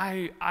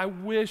 I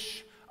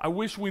wish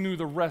we knew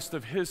the rest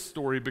of his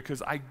story,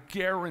 because I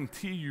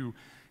guarantee you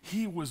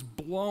he was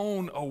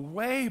blown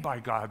away by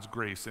God's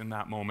grace in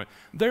that moment.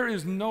 There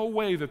is no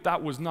way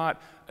that was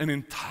not an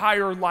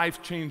entire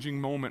life-changing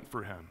moment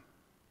for him.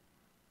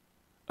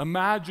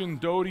 Imagine,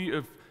 Dodie,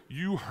 if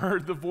you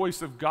heard the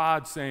voice of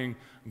God saying,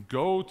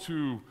 go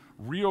to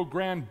Rio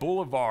Grande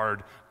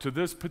Boulevard to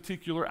this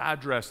particular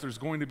address. There's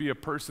going to be a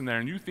person there,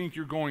 and you think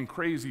you're going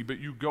crazy, but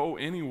you go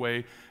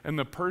anyway, and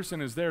the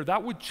person is there.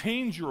 That would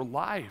change your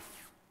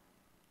life.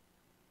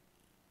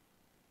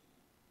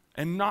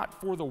 And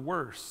not for the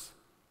worse.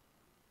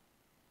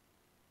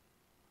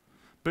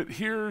 But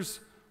here's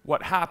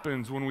what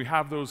happens when we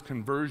have those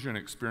conversion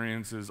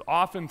experiences.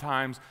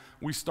 Oftentimes,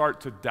 we start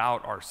to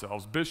doubt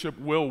ourselves. Bishop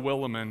Will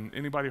Willimon,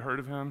 anybody heard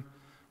of him?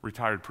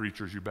 Retired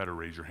preachers, you better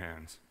raise your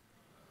hands.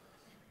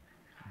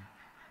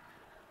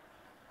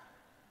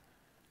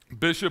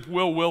 Bishop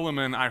Will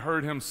Willimon, I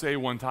heard him say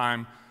one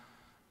time,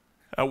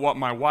 at what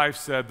my wife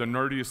said the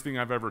nerdiest thing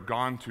I've ever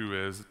gone to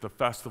is the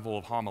Festival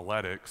of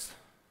Homiletics,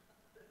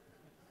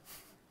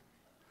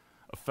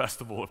 a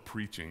festival of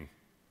preaching.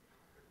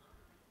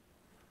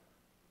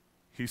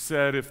 He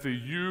said, if the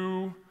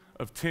you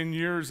of 10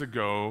 years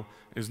ago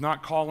is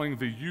not calling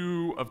the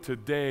you of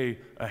today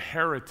a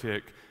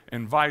heretic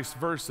and vice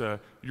versa,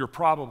 you're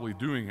probably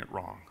doing it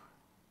wrong.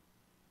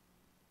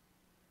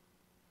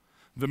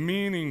 The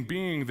meaning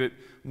being that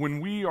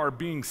when we are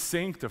being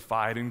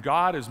sanctified and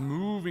God is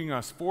moving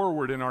us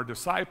forward in our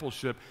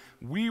discipleship,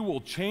 we will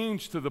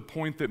change to the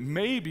point that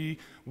maybe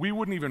we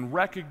wouldn't even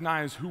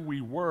recognize who we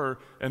were,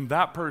 and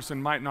that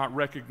person might not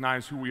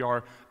recognize who we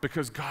are,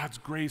 because God's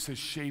grace has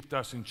shaped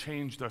us and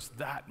changed us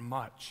that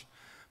much.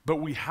 But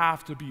we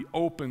have to be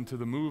open to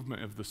the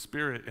movement of the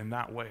Spirit in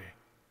that way.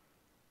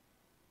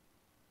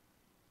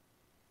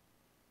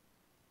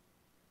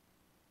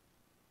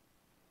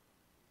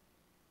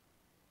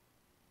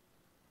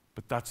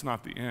 But that's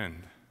not the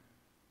end.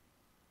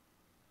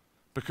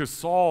 Because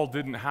Saul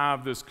didn't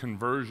have this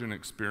conversion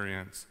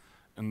experience,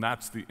 and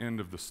that's the end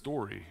of the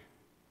story.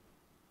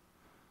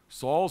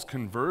 Saul's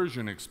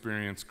conversion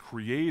experience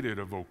created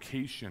a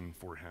vocation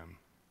for him,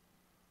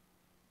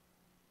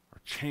 or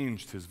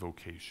changed his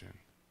vocation.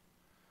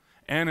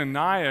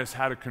 Ananias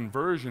had a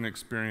conversion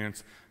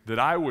experience that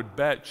I would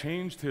bet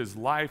changed his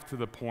life to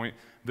the point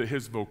that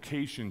his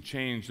vocation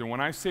changed. And when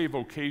I say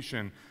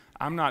vocation,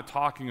 I'm not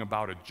talking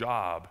about a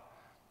job.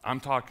 I'm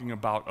talking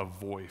about a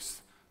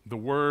voice. The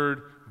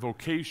word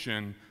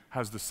vocation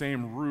has the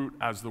same root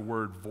as the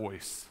word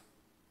voice.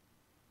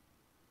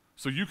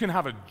 So you can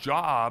have a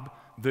job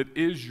that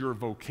is your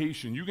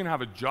vocation. You can have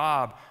a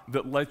job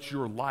that lets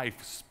your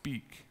life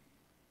speak.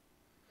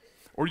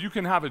 Or you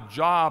can have a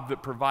job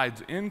that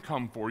provides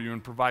income for you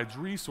and provides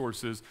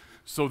resources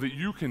so that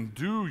you can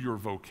do your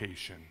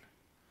vocation,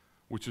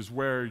 which is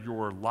where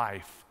your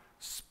life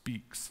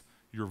speaks.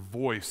 Your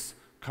voice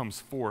comes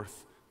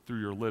forth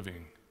through your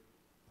living.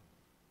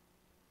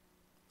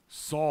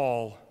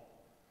 Saul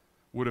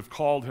would have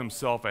called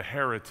himself a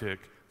heretic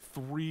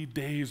 3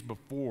 days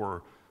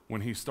before when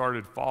he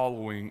started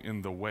following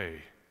in the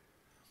way.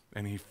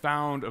 And he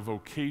found a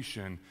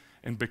vocation,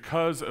 and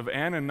because of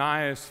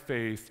Ananias'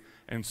 faith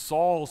and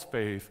Saul's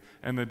faith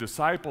and the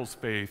disciples'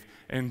 faith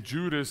and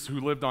Judas, who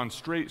lived on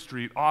Straight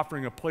Street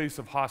offering a place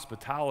of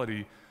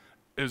hospitality,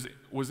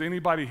 was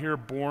anybody here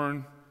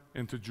born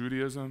into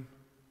Judaism?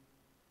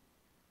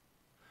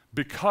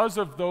 Because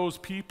of those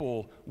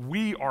people,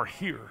 we are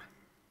here.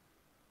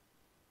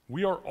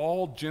 We are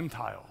all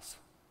Gentiles.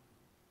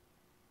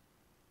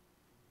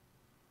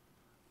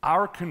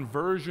 Our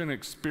conversion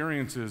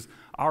experiences,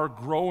 our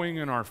growing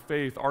in our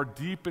faith, our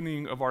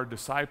deepening of our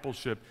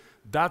discipleship,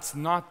 that's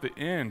not the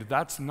end.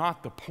 That's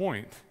not the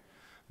point.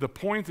 The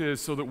point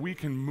is so that we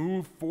can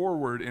move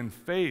forward in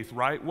faith,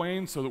 right,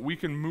 Wayne? So that we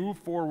can move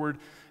forward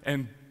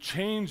and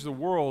change the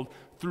world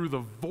through the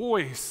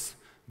voice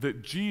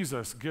that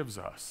Jesus gives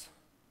us.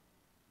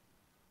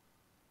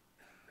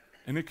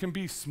 And it can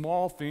be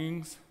small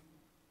things,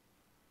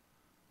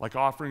 like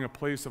offering a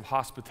place of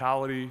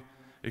hospitality.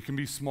 It can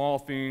be small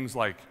things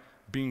like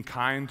being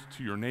kind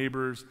to your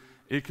neighbors.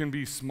 It can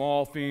be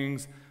small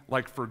things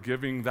like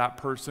forgiving that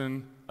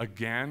person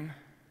again.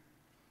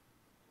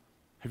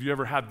 Have you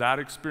ever had that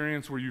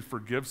experience where you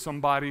forgive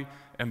somebody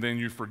and then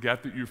you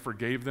forget that you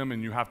forgave them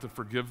and you have to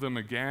forgive them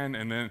again,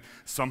 and then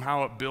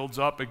somehow it builds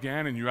up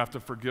again and you have to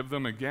forgive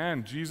them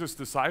again? Jesus'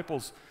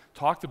 disciples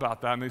talked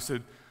about that and they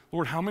said,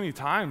 Lord, how many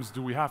times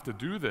do we have to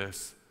do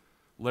this?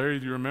 Larry,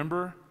 do you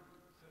remember?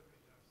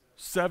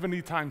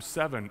 70 times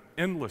 7,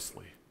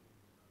 endlessly.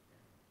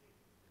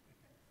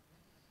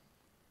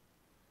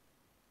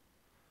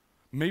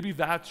 Maybe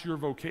that's your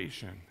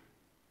vocation,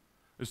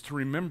 is to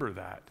remember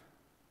that.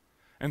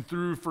 And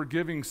through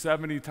forgiving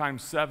 70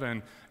 times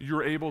 7,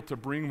 you're able to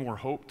bring more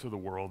hope to the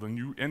world, and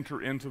you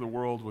enter into the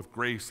world with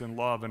grace and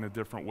love in a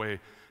different way,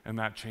 and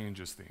that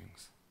changes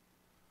things.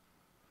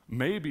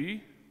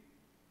 Maybe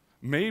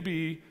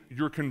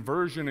your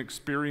conversion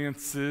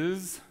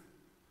experiences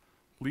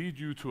lead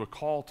you to a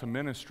call to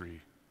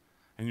ministry,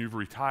 and you've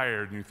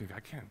retired and you think,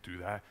 I can't do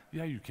that.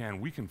 Yeah, you can.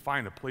 We can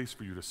find a place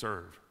for you to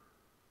serve.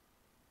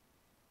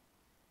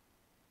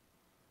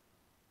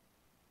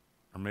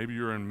 Or maybe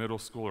you're in middle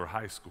school or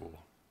high school.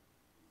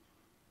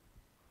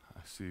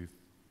 I see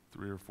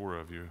 3 or 4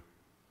 of you.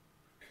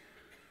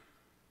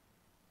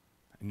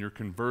 And your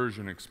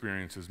conversion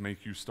experiences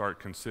make you start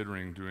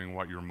considering doing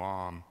what your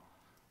mom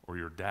or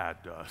your dad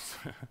does.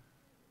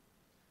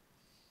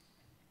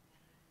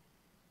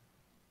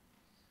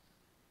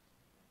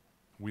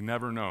 We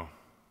never know.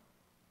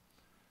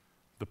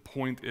 The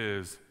point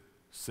is,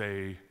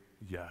 say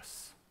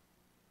yes.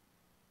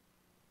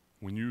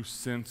 When you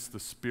sense the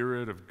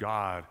Spirit of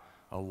God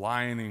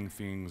aligning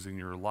things in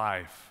your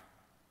life,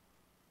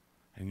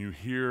 and you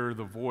hear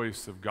the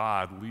voice of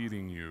God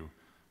leading you,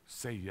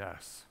 say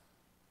yes.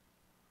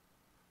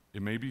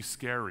 It may be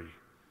scary,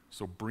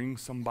 so bring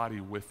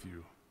somebody with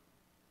you.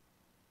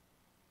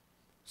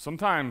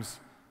 Sometimes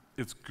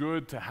it's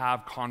good to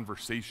have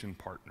conversation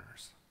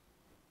partners.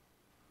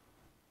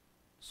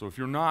 So if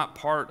you're not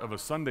part of a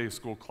Sunday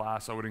school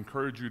class, I would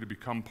encourage you to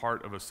become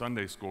part of a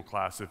Sunday school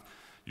class. If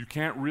you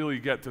can't really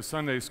get to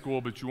Sunday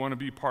school, but you want to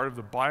be part of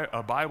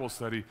a Bible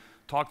study,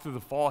 talk to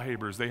the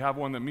Fallhabers. They have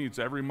one that meets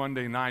every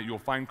Monday night. You'll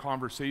find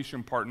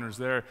conversation partners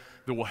there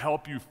that will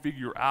help you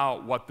figure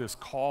out what this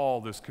call,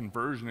 this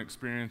conversion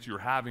experience you're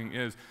having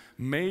is.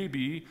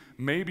 Maybe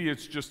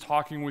it's just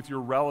talking with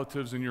your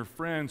relatives and your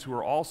friends who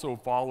are also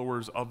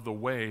followers of the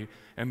way,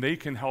 and they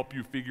can help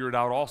you figure it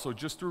out also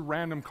just through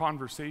random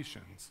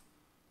conversations.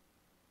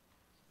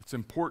 It's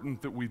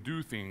important that we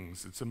do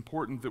things. It's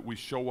important that we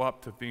show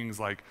up to things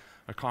like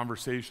a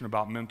conversation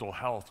about mental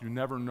health. You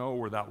never know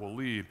where that will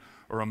lead.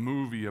 Or a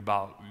movie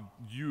about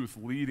youth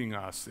leading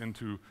us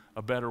into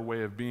a better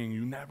way of being.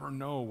 You never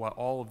know what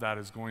all of that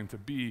is going to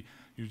be.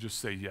 You just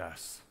say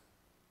yes.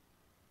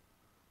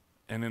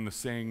 And in the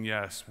saying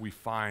yes, we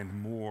find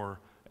more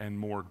and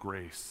more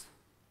grace.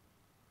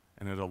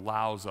 And it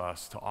allows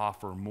us to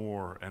offer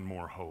more and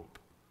more hope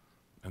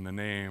in the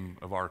name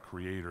of our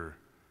Creator,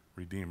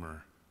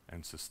 Redeemer,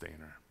 and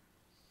Sustainer.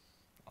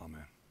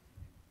 Amen.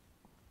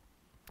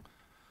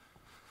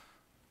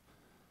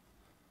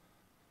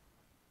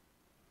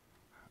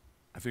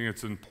 I think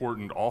it's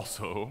important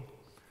also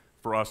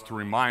for us to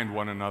remind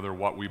one another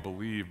what we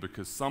believe,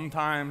 because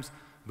sometimes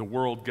the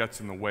world gets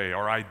in the way.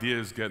 Our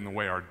ideas get in the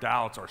way. Our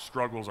doubts, our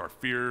struggles, our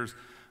fears,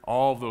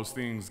 all of those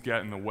things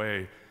get in the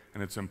way.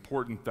 And it's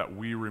important that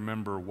we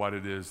remember what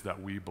it is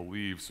that we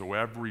believe. So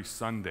every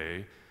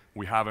Sunday,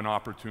 we have an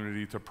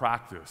opportunity to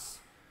practice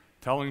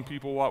telling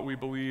people what we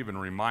believe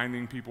and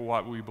reminding people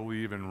what we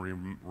believe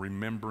and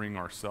remembering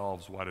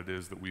ourselves what it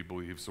is that we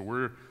believe. So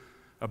we're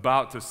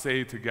about to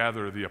say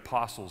together the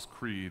Apostles'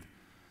 Creed.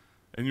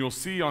 And you'll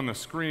see on the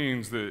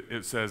screens that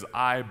it says,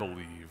 I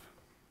believe.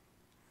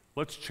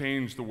 Let's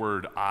change the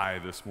word I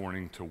this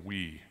morning to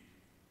we.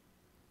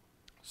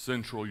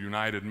 Central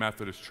United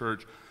Methodist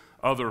Church,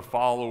 other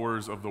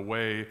followers of the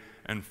way,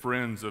 and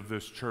friends of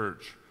this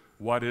church,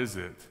 what is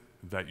it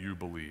that you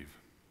believe?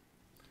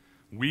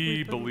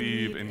 We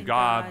believe in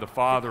God, the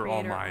Father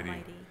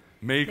Almighty,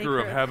 maker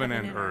of heaven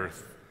and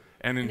earth,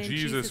 and in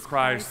Jesus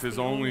Christ, his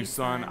only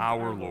Son,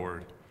 our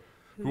Lord,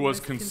 who was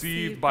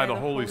conceived by the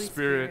Holy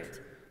Spirit,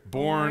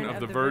 born of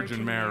the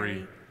Virgin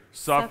Mary,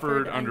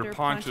 suffered under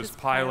Pontius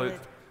Pilate,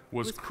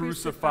 was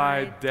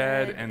crucified,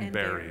 dead, and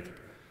buried.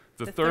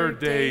 The third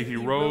day he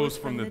rose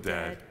from the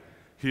dead.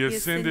 He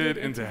ascended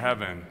into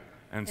heaven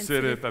and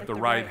sitteth at the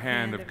right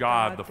hand of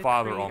God, the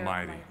Father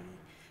Almighty.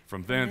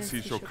 From thence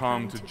he shall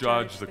come to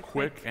judge the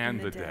quick and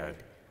the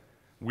dead.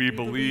 We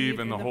believe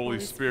in the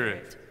Holy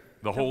Spirit,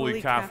 the Holy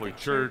Catholic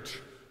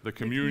Church, the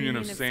communion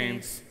of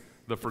saints,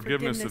 the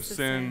forgiveness of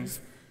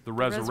sins, the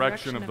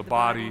resurrection of the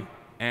body,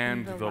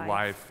 and the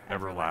life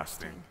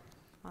everlasting.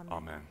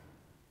 Amen.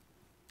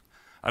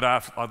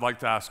 I'd like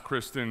to ask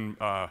Kristen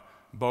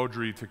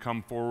Beaudry to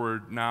come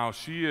forward now.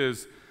 She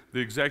is the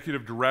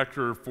executive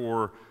director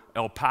for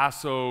El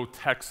Paso,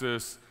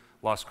 Texas,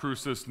 Las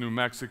Cruces, New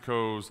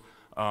Mexico's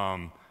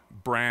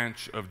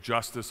branch of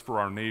Justice for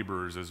Our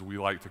Neighbors, as we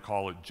like to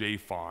call it,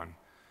 JFON.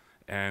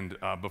 And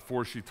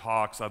before she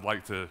talks, I'd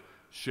like to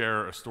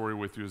share a story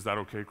with you. Is that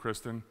okay,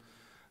 Kristen?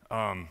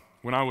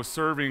 When I was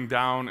serving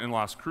down in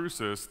Las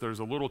Cruces, there's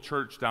a little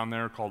church down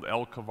there called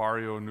El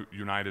Calvario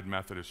United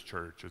Methodist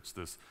Church. It's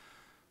this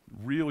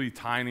really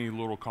tiny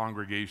little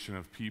congregation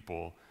of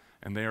people,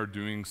 and they are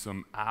doing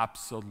some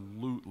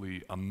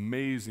absolutely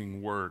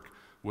amazing work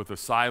with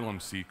asylum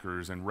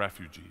seekers and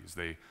refugees.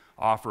 They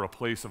offer a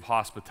place of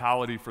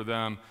hospitality for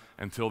them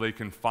until they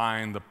can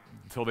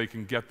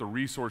get the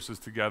resources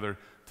together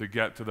to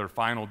get to their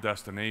final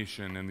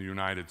destination in the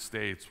United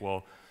States.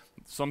 Well,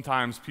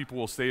 sometimes people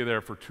will stay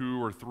there for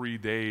 2 or 3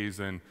 days,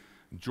 and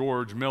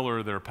George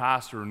Miller, their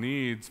pastor,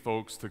 needs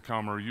folks to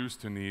come, or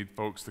used to need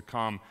folks to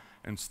come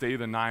and stay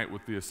the night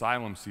with the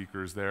asylum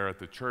seekers there at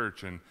the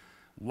church. And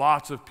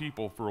lots of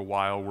people for a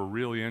while were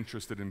really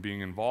interested in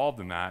being involved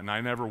in that, and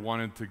I never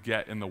wanted to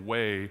get in the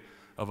way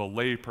of a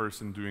lay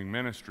person doing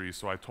ministry.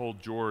 So I told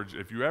George,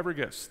 if you ever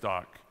get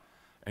stuck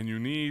and you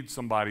need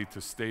somebody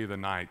to stay the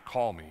night,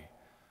 call me.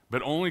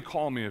 But only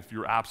call me if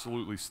you're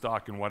absolutely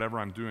stuck, and whatever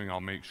I'm doing,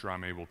 I'll make sure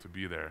I'm able to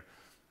be there.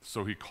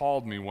 So he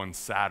called me one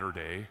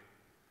Saturday,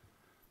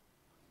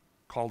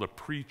 called a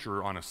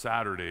preacher on a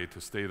Saturday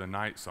to stay the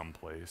night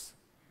someplace.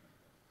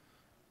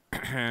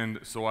 And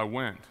so I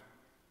went.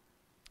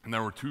 And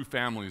there were 2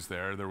 families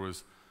there. There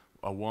was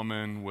a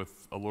woman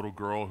with a little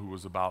girl who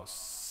was about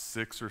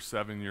 6 or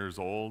 7 years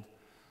old,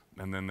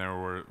 and then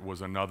there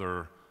was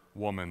another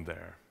woman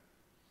there,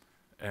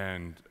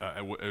 and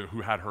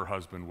who had her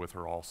husband with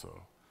her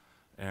also.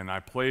 And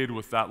I played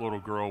with that little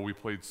girl. We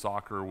played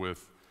soccer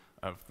with,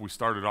 we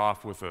started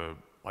off with a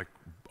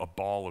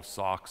ball of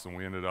socks, and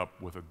we ended up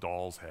with a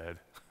doll's head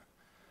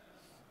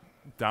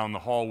down the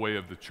hallway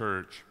of the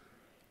church.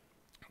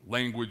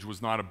 Language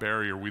was not a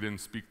barrier. We didn't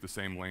speak the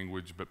same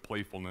language, but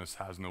playfulness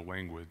has no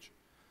language.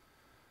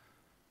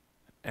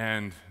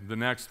 And the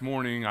next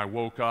morning I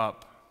woke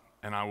up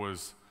and I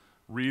was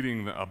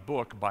reading a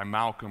book by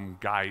Malcolm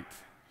Guite.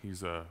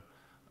 He's an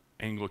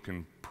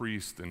Anglican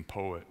priest and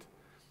poet.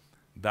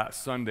 That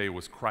Sunday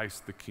was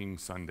Christ the King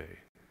Sunday.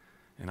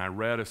 And I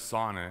read a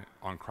sonnet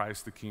on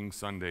Christ the King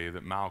Sunday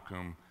that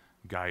Malcolm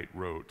Guite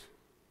wrote.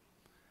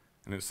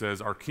 And it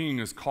says, "Our King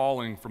is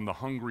calling from the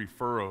hungry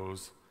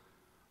furrows,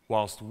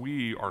 whilst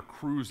we are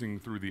cruising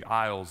through the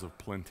aisles of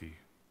plenty.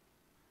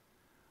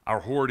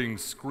 Our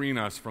hoardings screen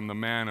us from the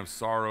man of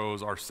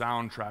sorrows. Our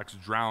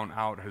soundtracks drown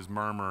out his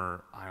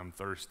murmur, 'I am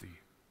thirsty.'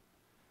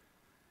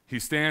 He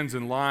stands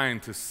in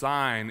line to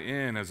sign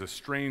in as a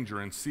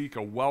stranger and seek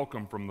a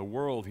welcome from the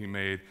world he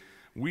made.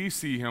 We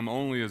see him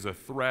only as a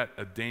threat,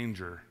 a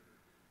danger.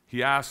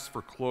 He asks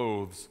for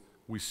clothes.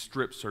 We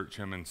strip search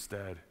him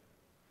instead.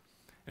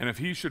 And if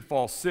he should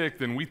fall sick,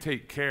 then we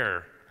take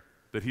care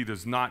that he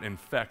does not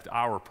infect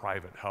our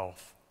private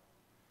health.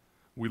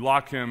 We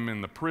lock him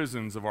in the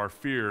prisons of our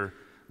fear,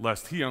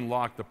 lest he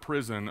unlock the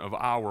prison of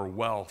our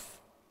wealth.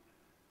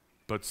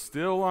 But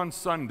still on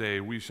Sunday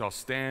we shall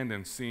stand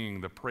and sing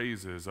the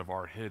praises of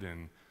our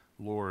hidden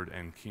Lord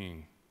and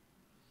King."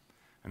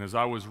 And as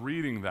I was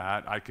reading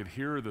that, I could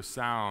hear the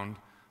sound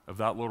of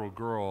that little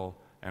girl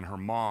and her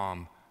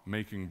mom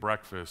making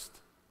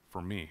breakfast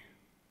for me.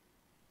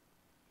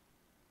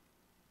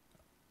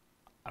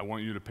 I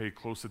want you to pay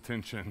close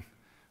attention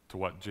to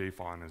what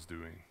JFON is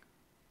doing.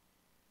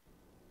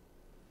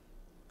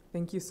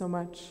 Thank you so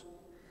much.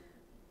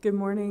 Good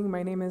morning.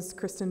 My name is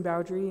Kristen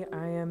Bowdry.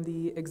 I am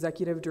the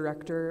Executive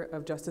Director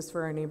of Justice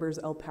for Our Neighbors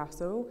El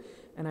Paso,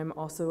 and I'm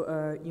also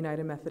a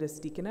United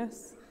Methodist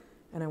Deaconess.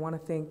 And I want to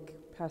thank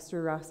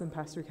Pastor Russ and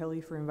Pastor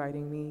Kelly for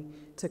inviting me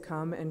to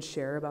come and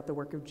share about the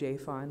work of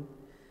JFON.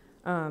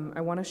 I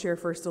want to share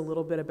first a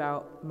little bit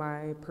about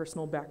my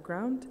personal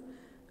background.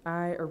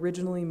 I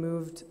originally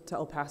moved to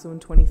El Paso in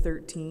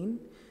 2013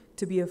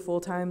 to be a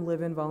full-time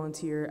live-in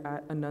volunteer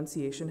at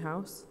Annunciation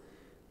House,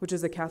 which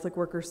is a Catholic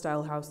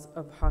worker-style house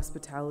of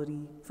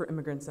hospitality for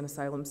immigrants and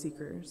asylum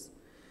seekers.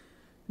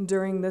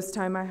 During this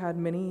time, I had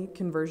many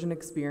conversion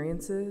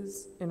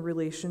experiences in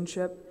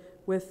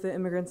relationship with the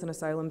immigrants and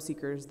asylum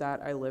seekers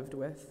that I lived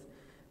with.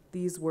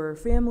 These were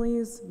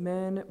families,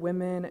 men,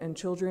 women, and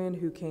children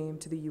who came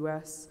to the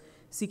U.S.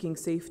 seeking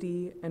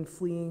safety and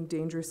fleeing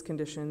dangerous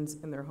conditions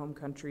in their home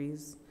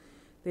countries.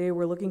 They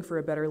were looking for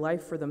a better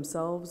life for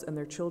themselves and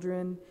their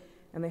children,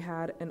 and they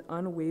had an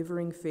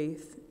unwavering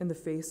faith in the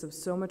face of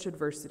so much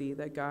adversity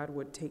that God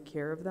would take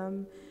care of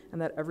them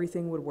and that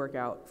everything would work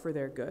out for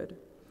their good.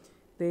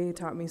 They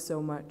taught me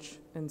so much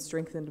and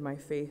strengthened my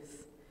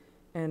faith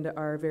and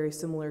are very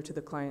similar to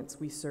the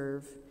clients we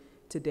serve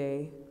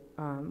today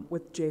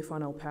with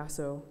JFON El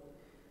Paso.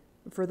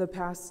 For the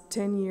past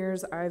 10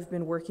 years, I've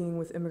been working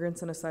with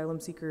immigrants and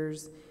asylum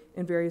seekers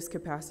in various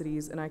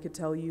capacities, and I could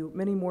tell you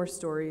many more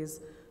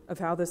stories of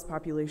how this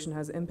population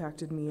has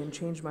impacted me and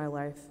changed my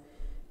life,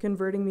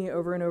 converting me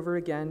over and over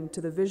again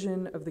to the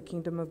vision of the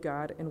kingdom of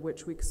God in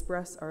which we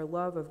express our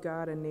love of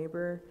God and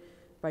neighbor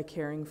by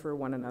caring for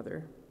one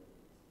another.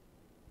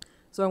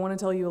 So I want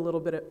to tell you a little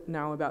bit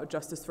now about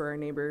Justice for Our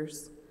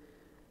Neighbors.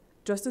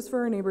 Justice for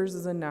Our Neighbors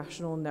is a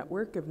national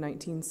network of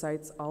 19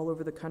 sites all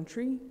over the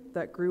country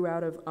that grew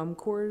out of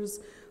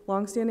UMCOR's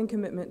longstanding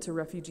commitment to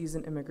refugees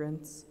and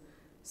immigrants.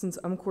 Since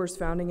UMCOR's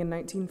founding in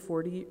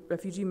 1940,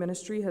 refugee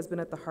ministry has been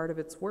at the heart of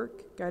its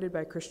work, guided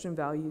by Christian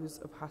values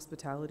of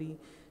hospitality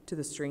to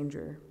the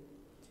stranger.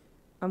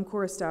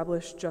 UMCOR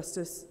established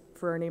Justice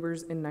for Our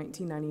Neighbors in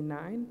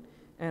 1999,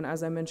 and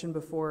as I mentioned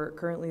before,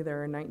 currently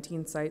there are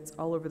 19 sites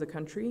all over the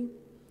country.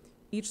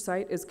 Each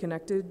site is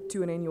connected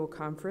to an annual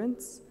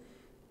conference,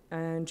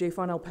 and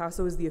JFON El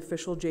Paso is the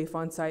official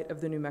JFON site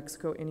of the New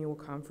Mexico Annual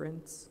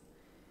Conference.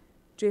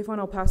 JFON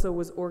El Paso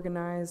was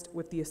organized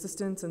with the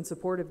assistance and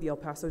support of the El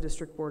Paso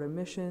District Board of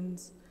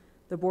Missions.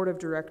 The Board of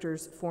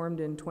Directors formed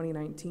in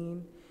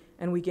 2019,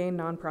 and we gained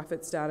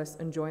nonprofit status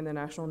and joined the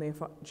National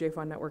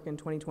JFON Network in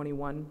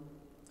 2021.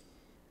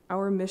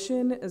 Our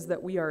mission is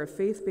that we are a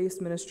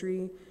faith-based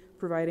ministry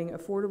providing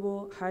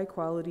affordable,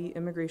 high-quality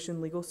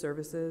immigration legal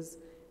services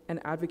and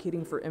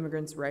advocating for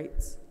immigrants'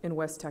 rights in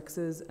West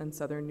Texas and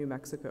southern New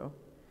Mexico.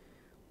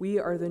 We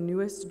are the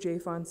newest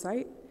JFON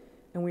site,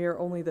 and we are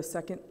only the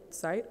second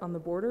site on the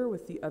border,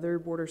 with the other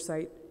border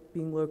site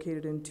being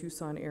located in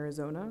Tucson,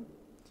 Arizona.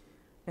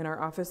 And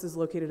our office is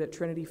located at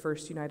Trinity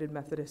First United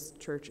Methodist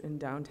Church in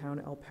downtown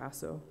El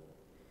Paso.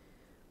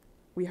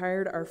 We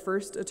hired our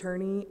first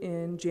attorney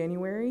in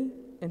January,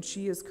 and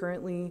she is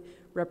currently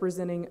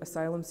representing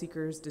asylum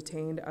seekers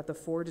detained at the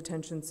 4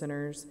 detention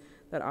centers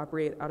that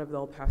operate out of the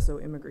El Paso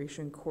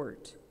Immigration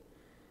Court.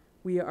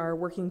 We are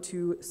working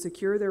to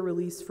secure their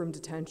release from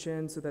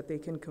detention so that they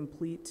can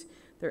complete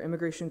their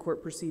immigration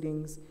court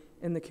proceedings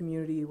in the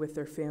community with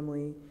their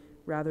family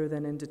rather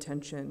than in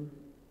detention.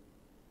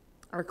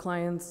 Our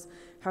clients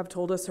have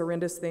told us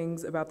horrendous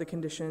things about the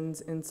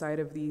conditions inside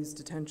of these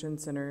detention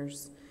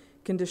centers,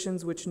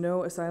 conditions which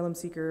no asylum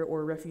seeker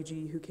or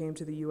refugee who came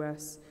to the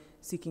U.S.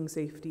 seeking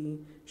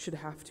safety should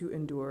have to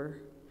endure,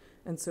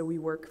 and so we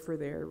work for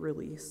their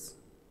release.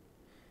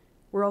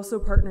 We're also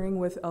partnering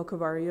with El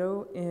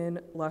Calvario in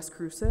Las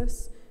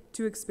Cruces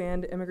to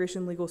expand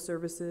immigration legal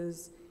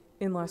services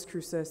in Las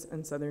Cruces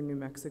and southern New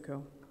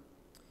Mexico.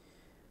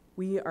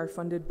 We are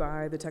funded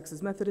by the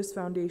Texas Methodist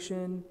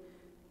Foundation,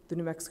 the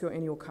New Mexico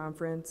Annual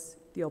Conference,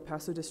 the El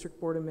Paso District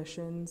Board of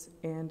Missions,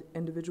 and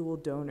individual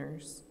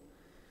donors.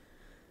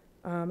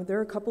 There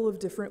are a couple of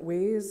different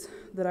ways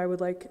that I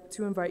would like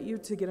to invite you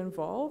to get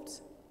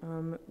involved.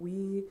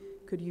 We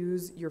could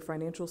use your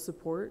financial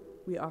support.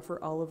 We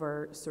offer all of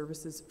our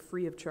services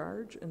free of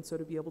charge, and so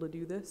to be able to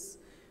do this,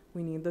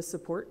 we need the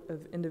support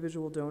of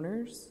individual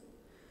donors.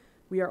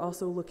 We are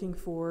also looking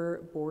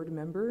for board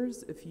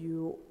members. If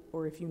you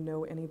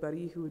know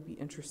anybody who would be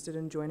interested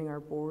in joining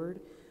our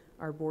board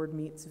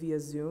meets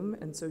via Zoom,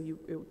 and so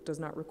it does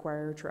not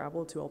require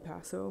travel to El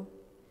Paso.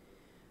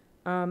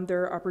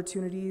 There are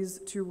opportunities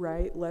to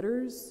write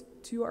letters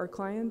to our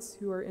clients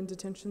who are in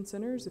detention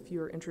centers if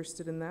you are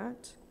interested in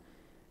that,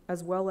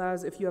 as well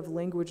as if you have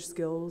language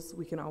skills,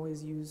 we can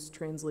always use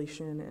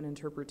translation and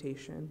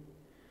interpretation.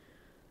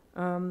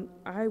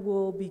 I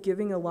will be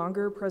giving a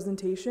longer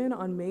presentation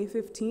on May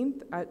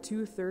 15th at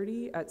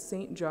 2:30 at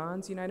St.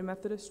 John's United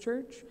Methodist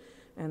Church,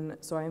 and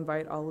so I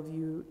invite all of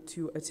you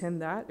to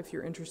attend that if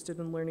you're interested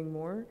in learning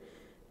more.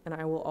 And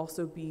I will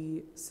also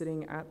be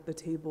sitting at the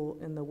table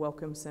in the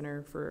Welcome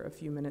Center for a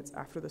few minutes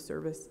after the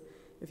service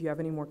if you have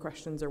any more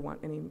questions or want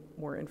any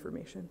more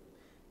information.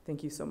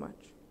 Thank you so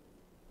much.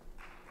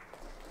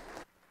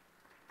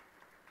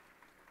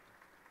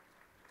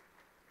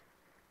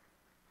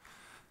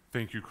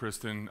 Thank you,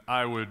 Kristen.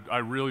 I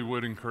really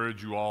would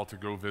encourage you all to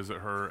go visit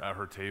her at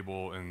her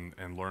table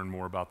and learn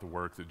more about the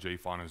work that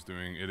JFON is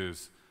doing. It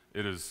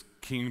is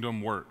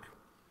kingdom work.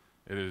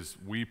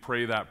 We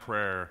pray that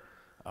prayer,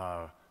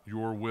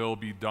 your will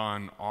be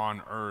done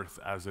on earth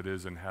as it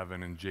is in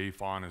heaven, and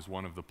JFON is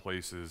one of the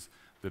places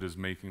that is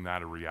making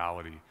that a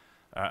reality.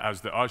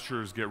 As the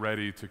ushers get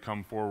ready to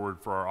come forward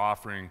for our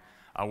offering,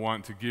 I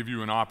want to give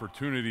you an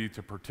opportunity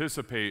to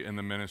participate in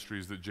the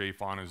ministries that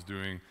JFON is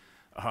doing.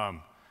 I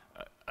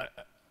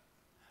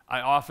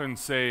often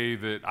say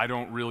that I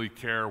don't really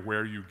care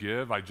where you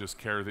give, I just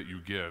care that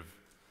you give,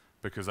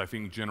 because I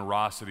think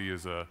generosity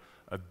is a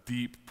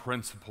deep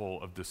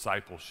principle of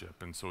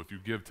discipleship. And so if you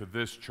give to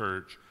this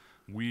church,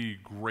 we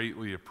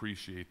greatly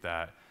appreciate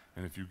that.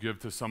 And if you give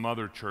to some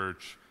other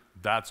church,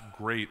 that's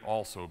great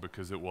also,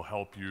 because it will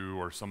help you,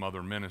 or some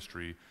other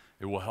ministry,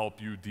 it will help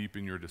you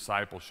deepen your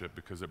discipleship,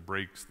 because it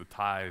breaks the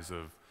ties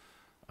of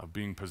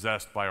being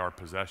possessed by our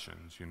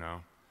possessions, you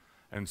know.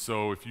 And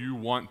so if you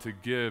want to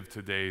give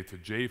today to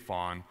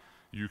JFON,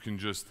 you can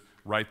just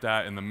write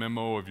that in the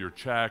memo of your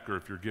check, or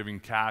if you're giving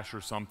cash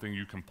or something,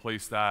 you can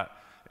place that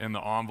in the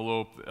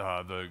envelope,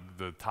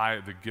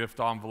 the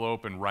gift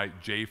envelope, and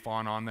write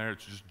JFON on there.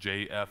 It's just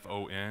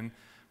JFON.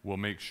 We'll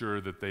make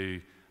sure that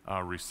they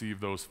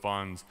receive those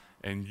funds,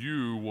 and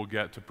you will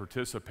get to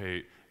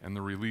participate in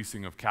the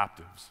releasing of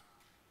captives.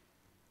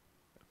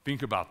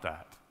 Think about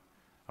that.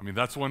 I mean,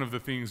 that's one of the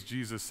things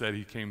Jesus said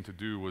he came to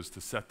do, was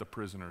to set the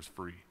prisoners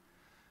free.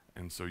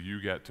 And so you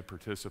get to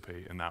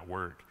participate in that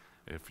work.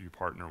 if you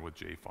partner with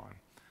JFON.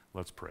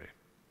 Let's pray.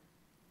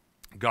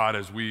 God,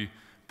 as we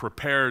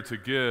prepare to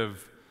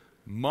give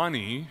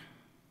money,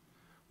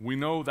 we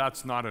know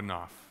that's not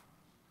enough.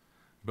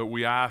 But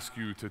we ask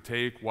you to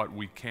take what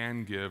we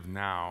can give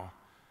now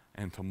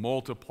and to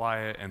multiply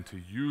it and to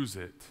use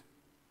it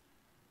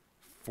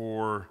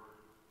for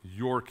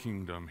your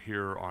kingdom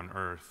here on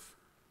earth.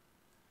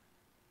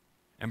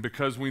 And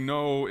because we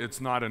know it's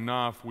not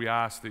enough, we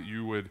ask that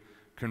you would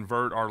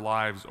convert our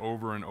lives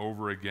over and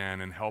over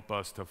again and help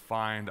us to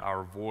find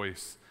our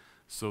voice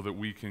so that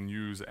we can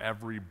use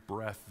every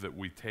breath that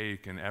we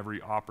take and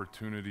every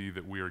opportunity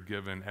that we are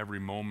given, every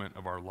moment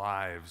of our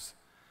lives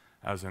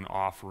as an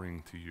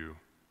offering to you.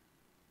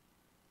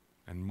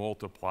 And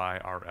multiply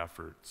our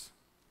efforts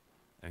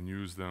and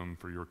use them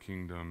for your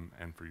kingdom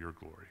and for your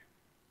glory.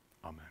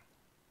 Amen.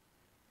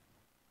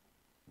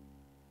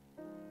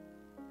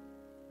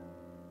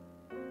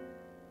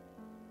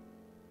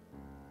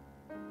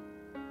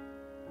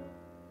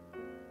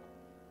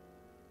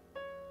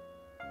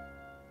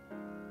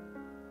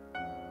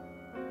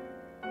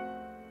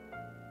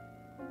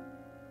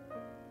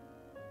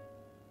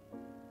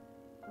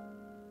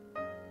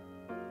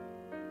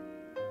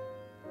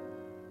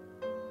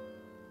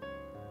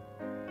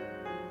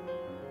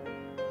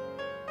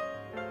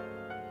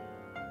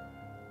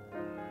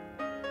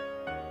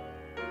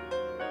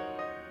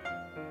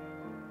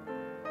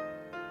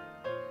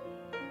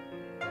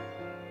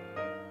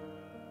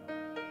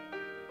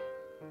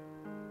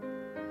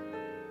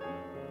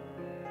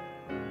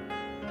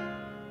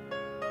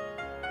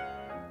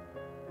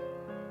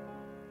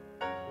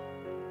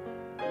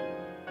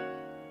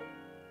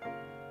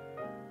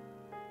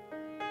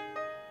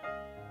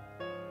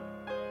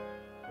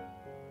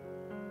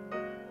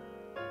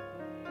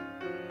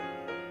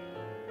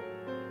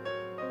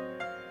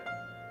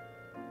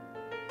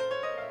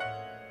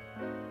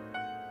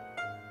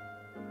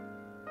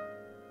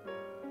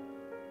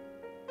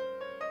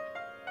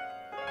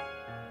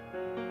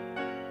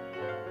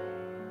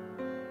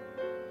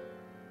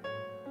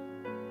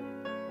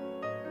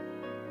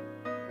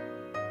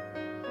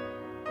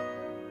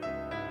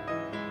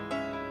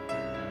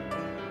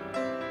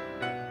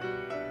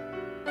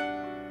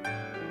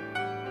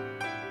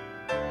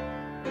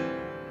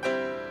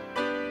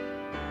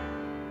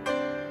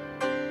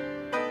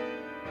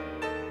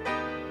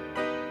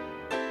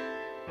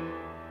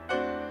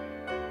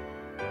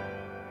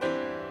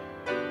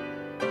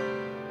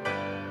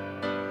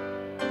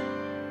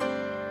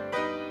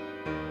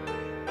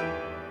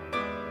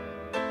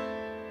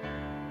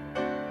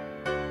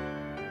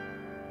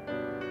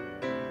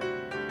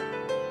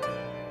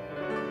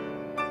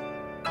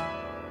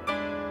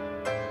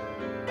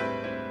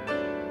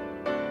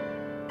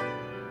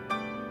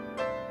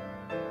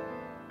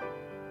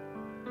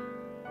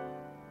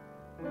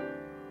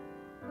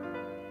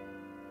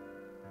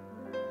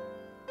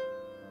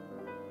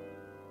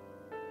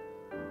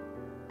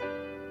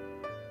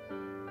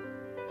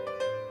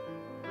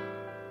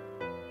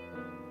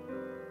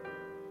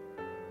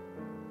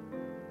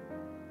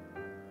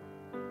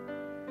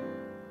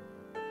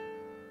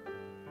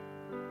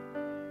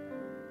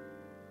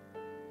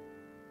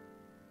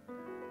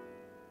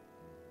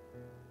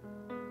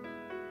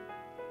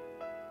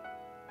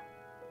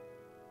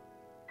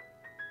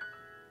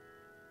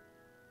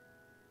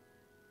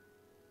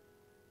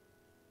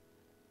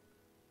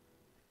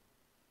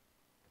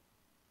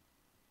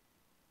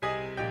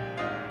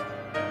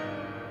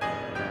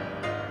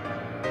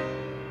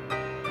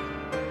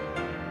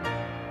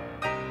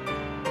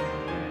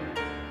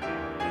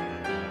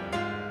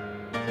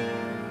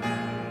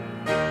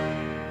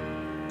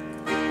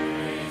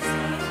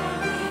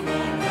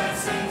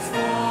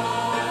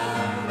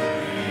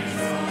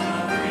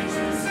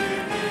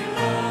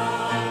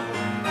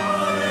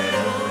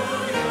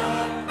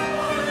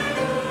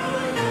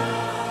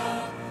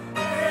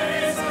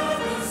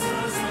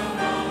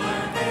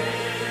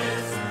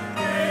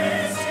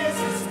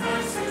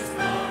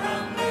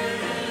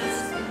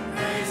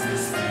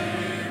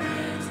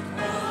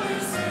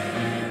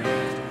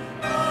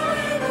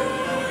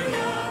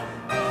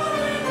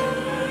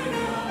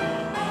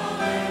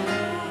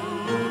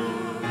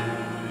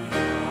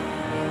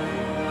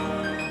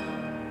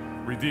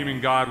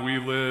 Redeeming God, we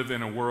live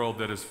in a world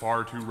that is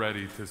far too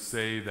ready to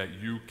say that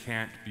you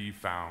can't be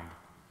found,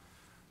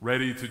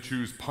 ready to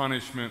choose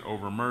punishment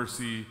over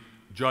mercy,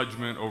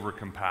 judgment over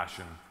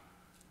compassion.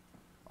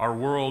 Our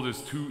world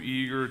is too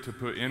eager to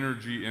put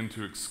energy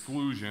into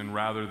exclusion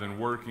rather than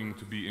working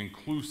to be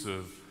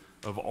inclusive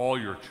of all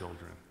your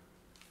children.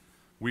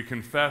 We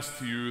confess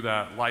to you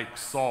that, like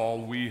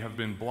Saul, we have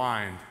been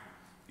blind,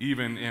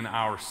 even in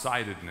our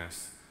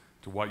sightedness,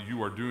 to what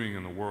you are doing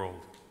in the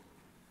world.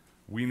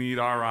 We need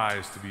our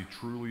eyes to be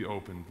truly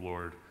opened,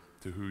 Lord,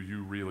 to who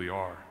you really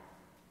are.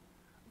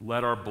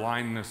 Let our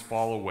blindness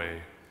fall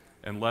away,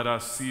 and let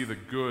us see the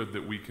good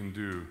that we can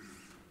do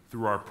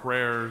through our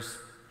prayers,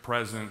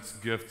 presence,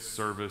 gifts,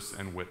 service,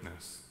 and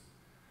witness,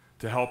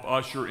 to help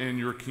usher in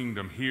your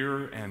kingdom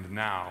here and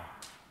now.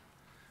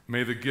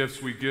 May the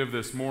gifts we give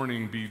this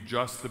morning be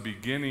just the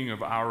beginning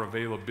of our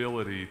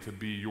availability to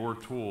be your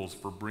tools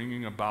for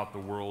bringing about the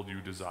world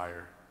you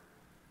desire.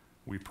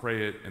 We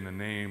pray it in the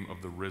name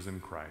of the risen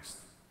Christ.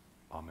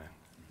 Amen.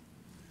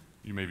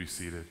 You may be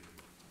seated.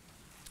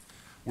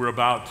 We're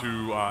about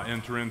to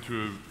enter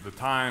into the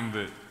time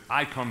that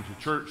I come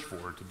to church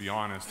for, to be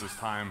honest, this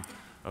time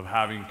of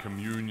having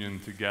communion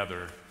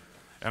together.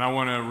 And I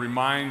want to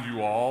remind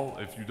you all,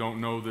 if you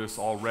don't know this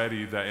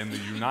already, that in the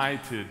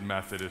United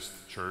Methodist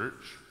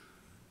Church,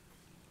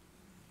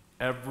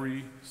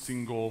 every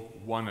single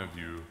one of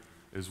you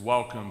is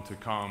welcome to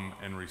come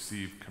and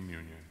receive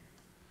communion.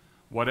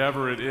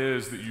 Whatever it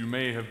is that you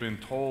may have been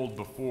told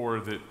before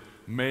that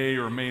may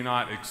or may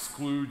not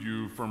exclude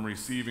you from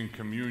receiving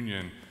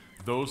communion,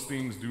 those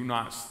things do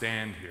not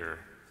stand here.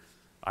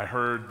 I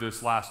heard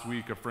this last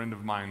week a friend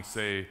of mine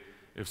say,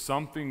 if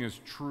something is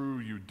true,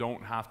 you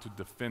don't have to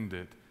defend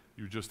it,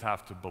 you just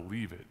have to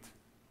believe it.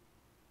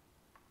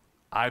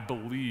 I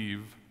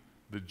believe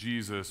that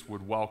Jesus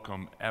would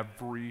welcome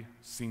every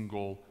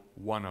single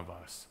one of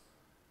us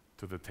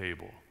to the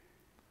table.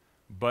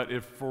 But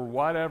if for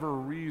whatever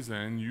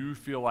reason you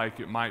feel like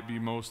it might be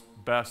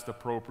best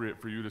appropriate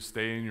for you to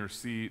stay in your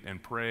seat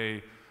and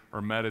pray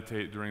or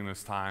meditate during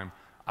this time,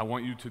 I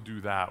want you to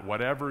do that.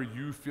 Whatever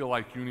you feel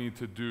like you need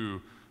to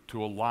do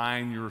to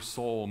align your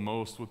soul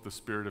most with the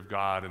Spirit of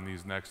God in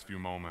these next few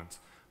moments,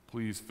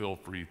 please feel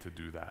free to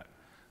do that.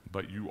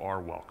 But you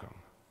are welcome.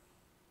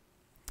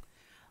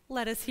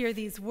 Let us hear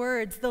these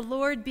words. The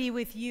Lord be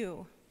with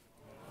you.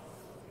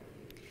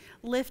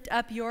 Lift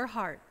up your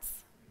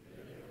hearts.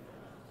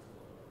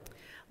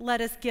 Let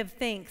us give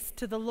thanks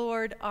to the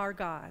Lord our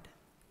God.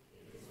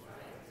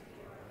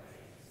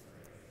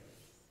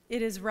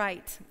 It is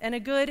right and a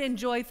good and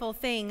joyful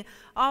thing,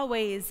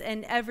 always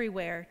and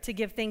everywhere, to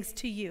give thanks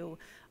to you,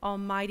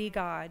 Almighty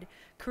God,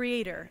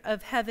 creator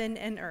of heaven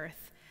and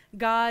earth,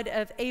 God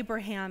of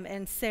Abraham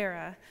and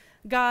Sarah,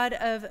 God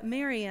of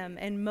Miriam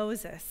and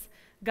Moses,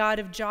 God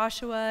of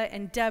Joshua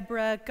and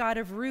Deborah, God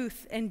of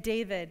Ruth and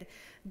David,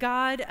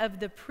 God of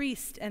the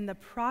priest and the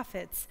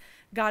prophets,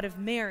 God of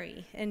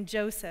Mary and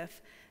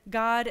Joseph,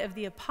 God of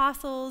the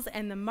apostles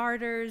and the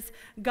martyrs,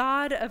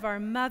 God of our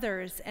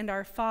mothers and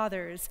our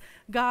fathers,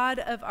 God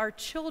of our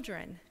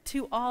children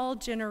to all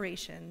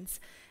generations.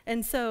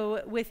 And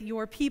so, with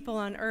your people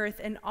on earth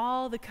and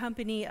all the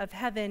company of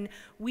heaven,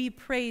 we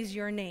praise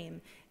your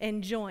name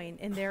and join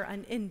in their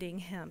unending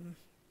hymn.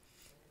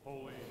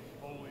 Holy,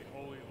 holy,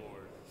 holy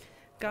Lord,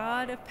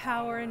 God of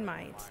power and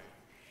might,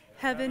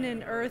 heaven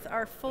and earth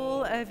are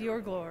full of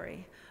your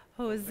glory.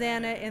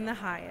 Hosanna in the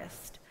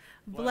highest.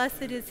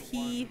 Blessed is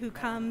he who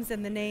comes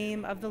in the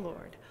name of the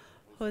Lord.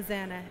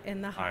 Hosanna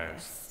in the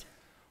highest.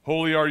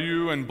 Holy are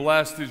you, and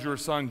blessed is your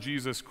Son,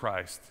 Jesus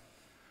Christ.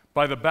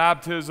 By the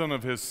baptism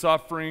of his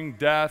suffering,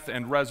 death,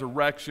 and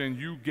resurrection,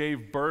 you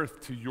gave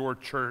birth to your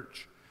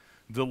church,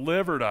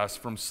 delivered us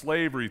from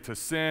slavery to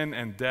sin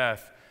and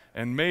death,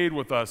 and made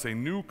with us a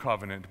new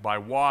covenant by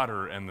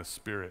water and the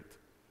Spirit.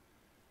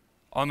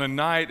 On the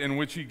night in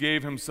which he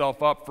gave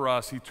himself up for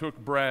us, he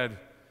took bread,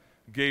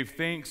 gave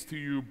thanks to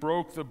you,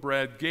 broke the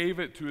bread, gave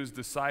it to his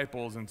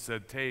disciples, and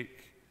said,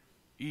 "Take,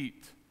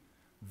 eat.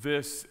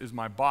 This is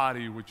my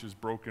body, which is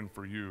broken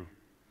for you.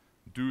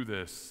 Do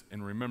this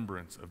in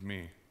remembrance of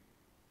me."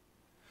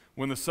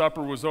 When the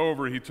supper was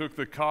over, he took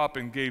the cup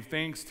and gave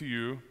thanks to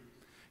you.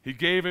 He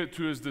gave it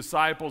to his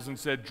disciples and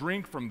said,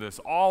 "Drink from this,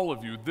 all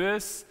of you.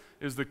 This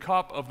is the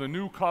cup of the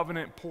new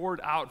covenant poured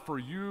out for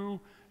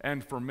you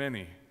and for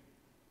many."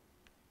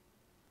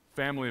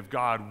 Family of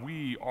God,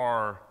 we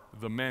are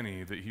the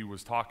many that he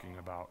was talking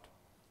about.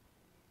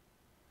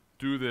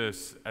 Do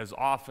this as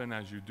often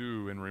as you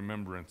do in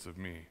remembrance of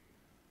me.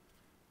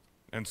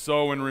 And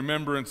so, in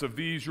remembrance of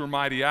these your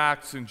mighty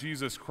acts in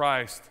Jesus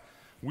Christ,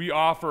 we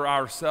offer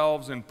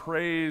ourselves in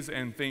praise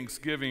and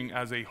thanksgiving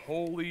as a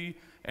holy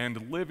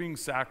and living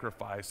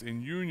sacrifice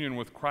in union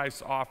with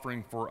Christ's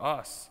offering for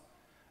us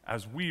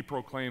as we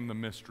proclaim the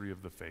mystery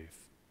of the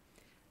faith.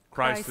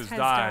 Christ has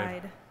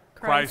died.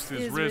 Christ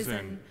is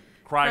risen.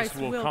 Christ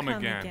will come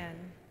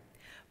again.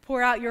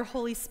 Pour out your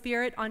Holy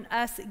Spirit on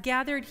us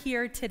gathered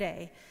here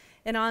today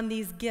and on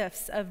these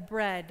gifts of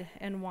bread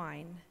and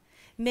wine.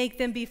 Make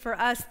them be for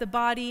us the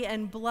body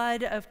and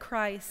blood of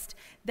Christ,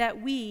 that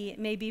we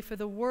may be for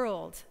the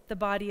world the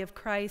body of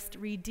Christ,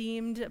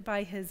 redeemed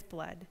by his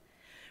blood.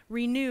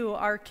 Renew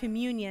our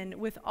communion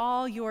with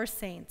all your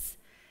saints,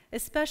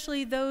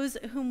 especially those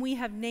whom we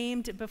have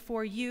named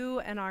before you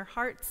in our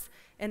hearts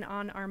and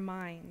on our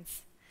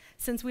minds.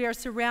 Since we are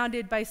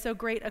surrounded by so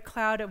great a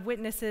cloud of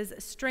witnesses,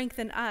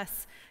 strengthen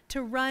us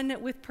to run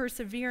with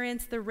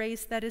perseverance the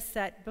race that is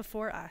set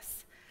before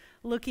us,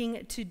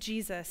 looking to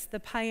Jesus, the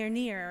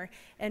pioneer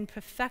and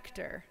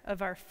perfecter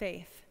of our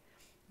faith.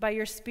 By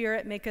your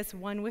Spirit, make us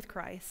one with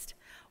Christ,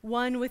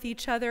 one with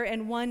each other,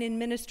 and one in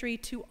ministry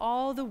to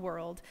all the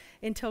world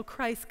until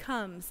Christ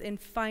comes in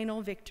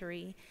final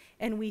victory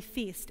and we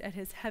feast at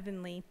his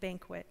heavenly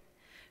banquet.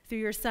 Through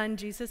your Son,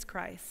 Jesus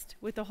Christ,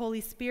 with the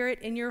Holy Spirit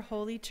in your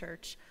holy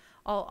church,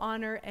 all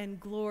honor and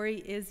glory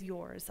is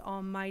yours,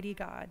 Almighty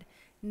God,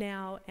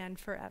 now and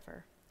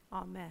forever.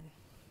 Amen.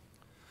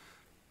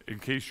 In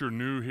case you're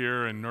new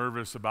here and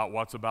nervous about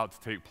what's about to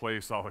take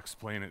place, I'll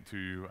explain it to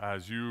you.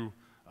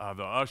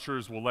 The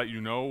ushers will let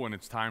you know when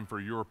it's time for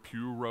your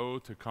pew row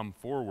to come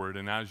forward,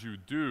 and as you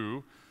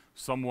do,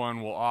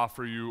 someone will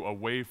offer you a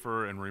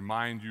wafer and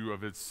remind you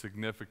of its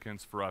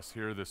significance for us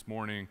here this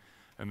morning,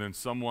 and then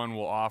someone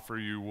will offer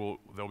you,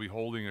 they'll be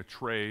holding a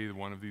tray,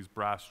 one of these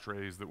brass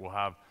trays that will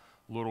have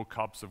little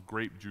cups of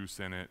grape juice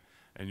in it,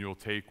 and you'll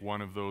take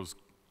one of those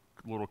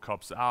little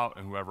cups out,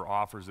 and whoever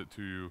offers it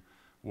to you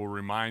will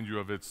remind you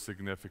of its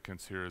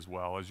significance here as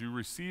well. As you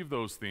receive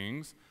those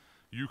things,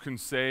 you can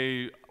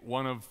say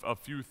one of a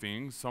few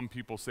things. Some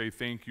people say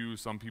thank you,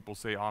 some people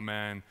say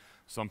amen,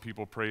 some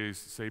people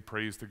say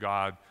praise to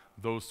God,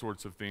 those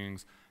sorts of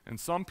things. And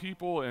some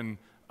people in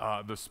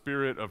the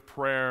spirit of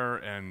prayer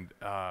and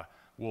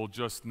will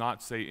just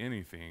not say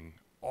anything.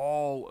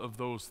 All of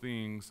those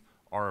things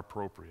are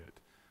appropriate.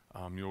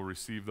 You'll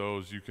receive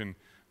those. You can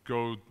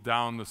go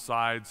down the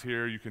sides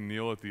here. You can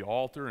kneel at the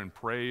altar and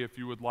pray if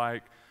you would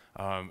like.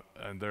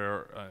 And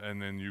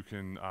then you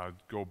can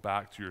go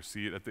back to your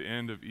seat. At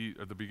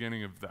the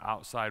beginning of the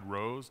outside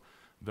rows,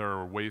 there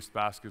are waste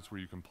baskets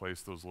where you can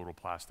place those little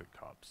plastic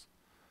cups.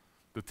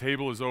 The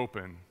table is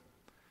open,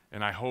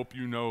 and I hope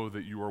you know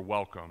that you are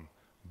welcome,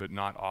 but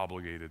not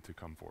obligated to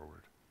come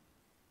forward.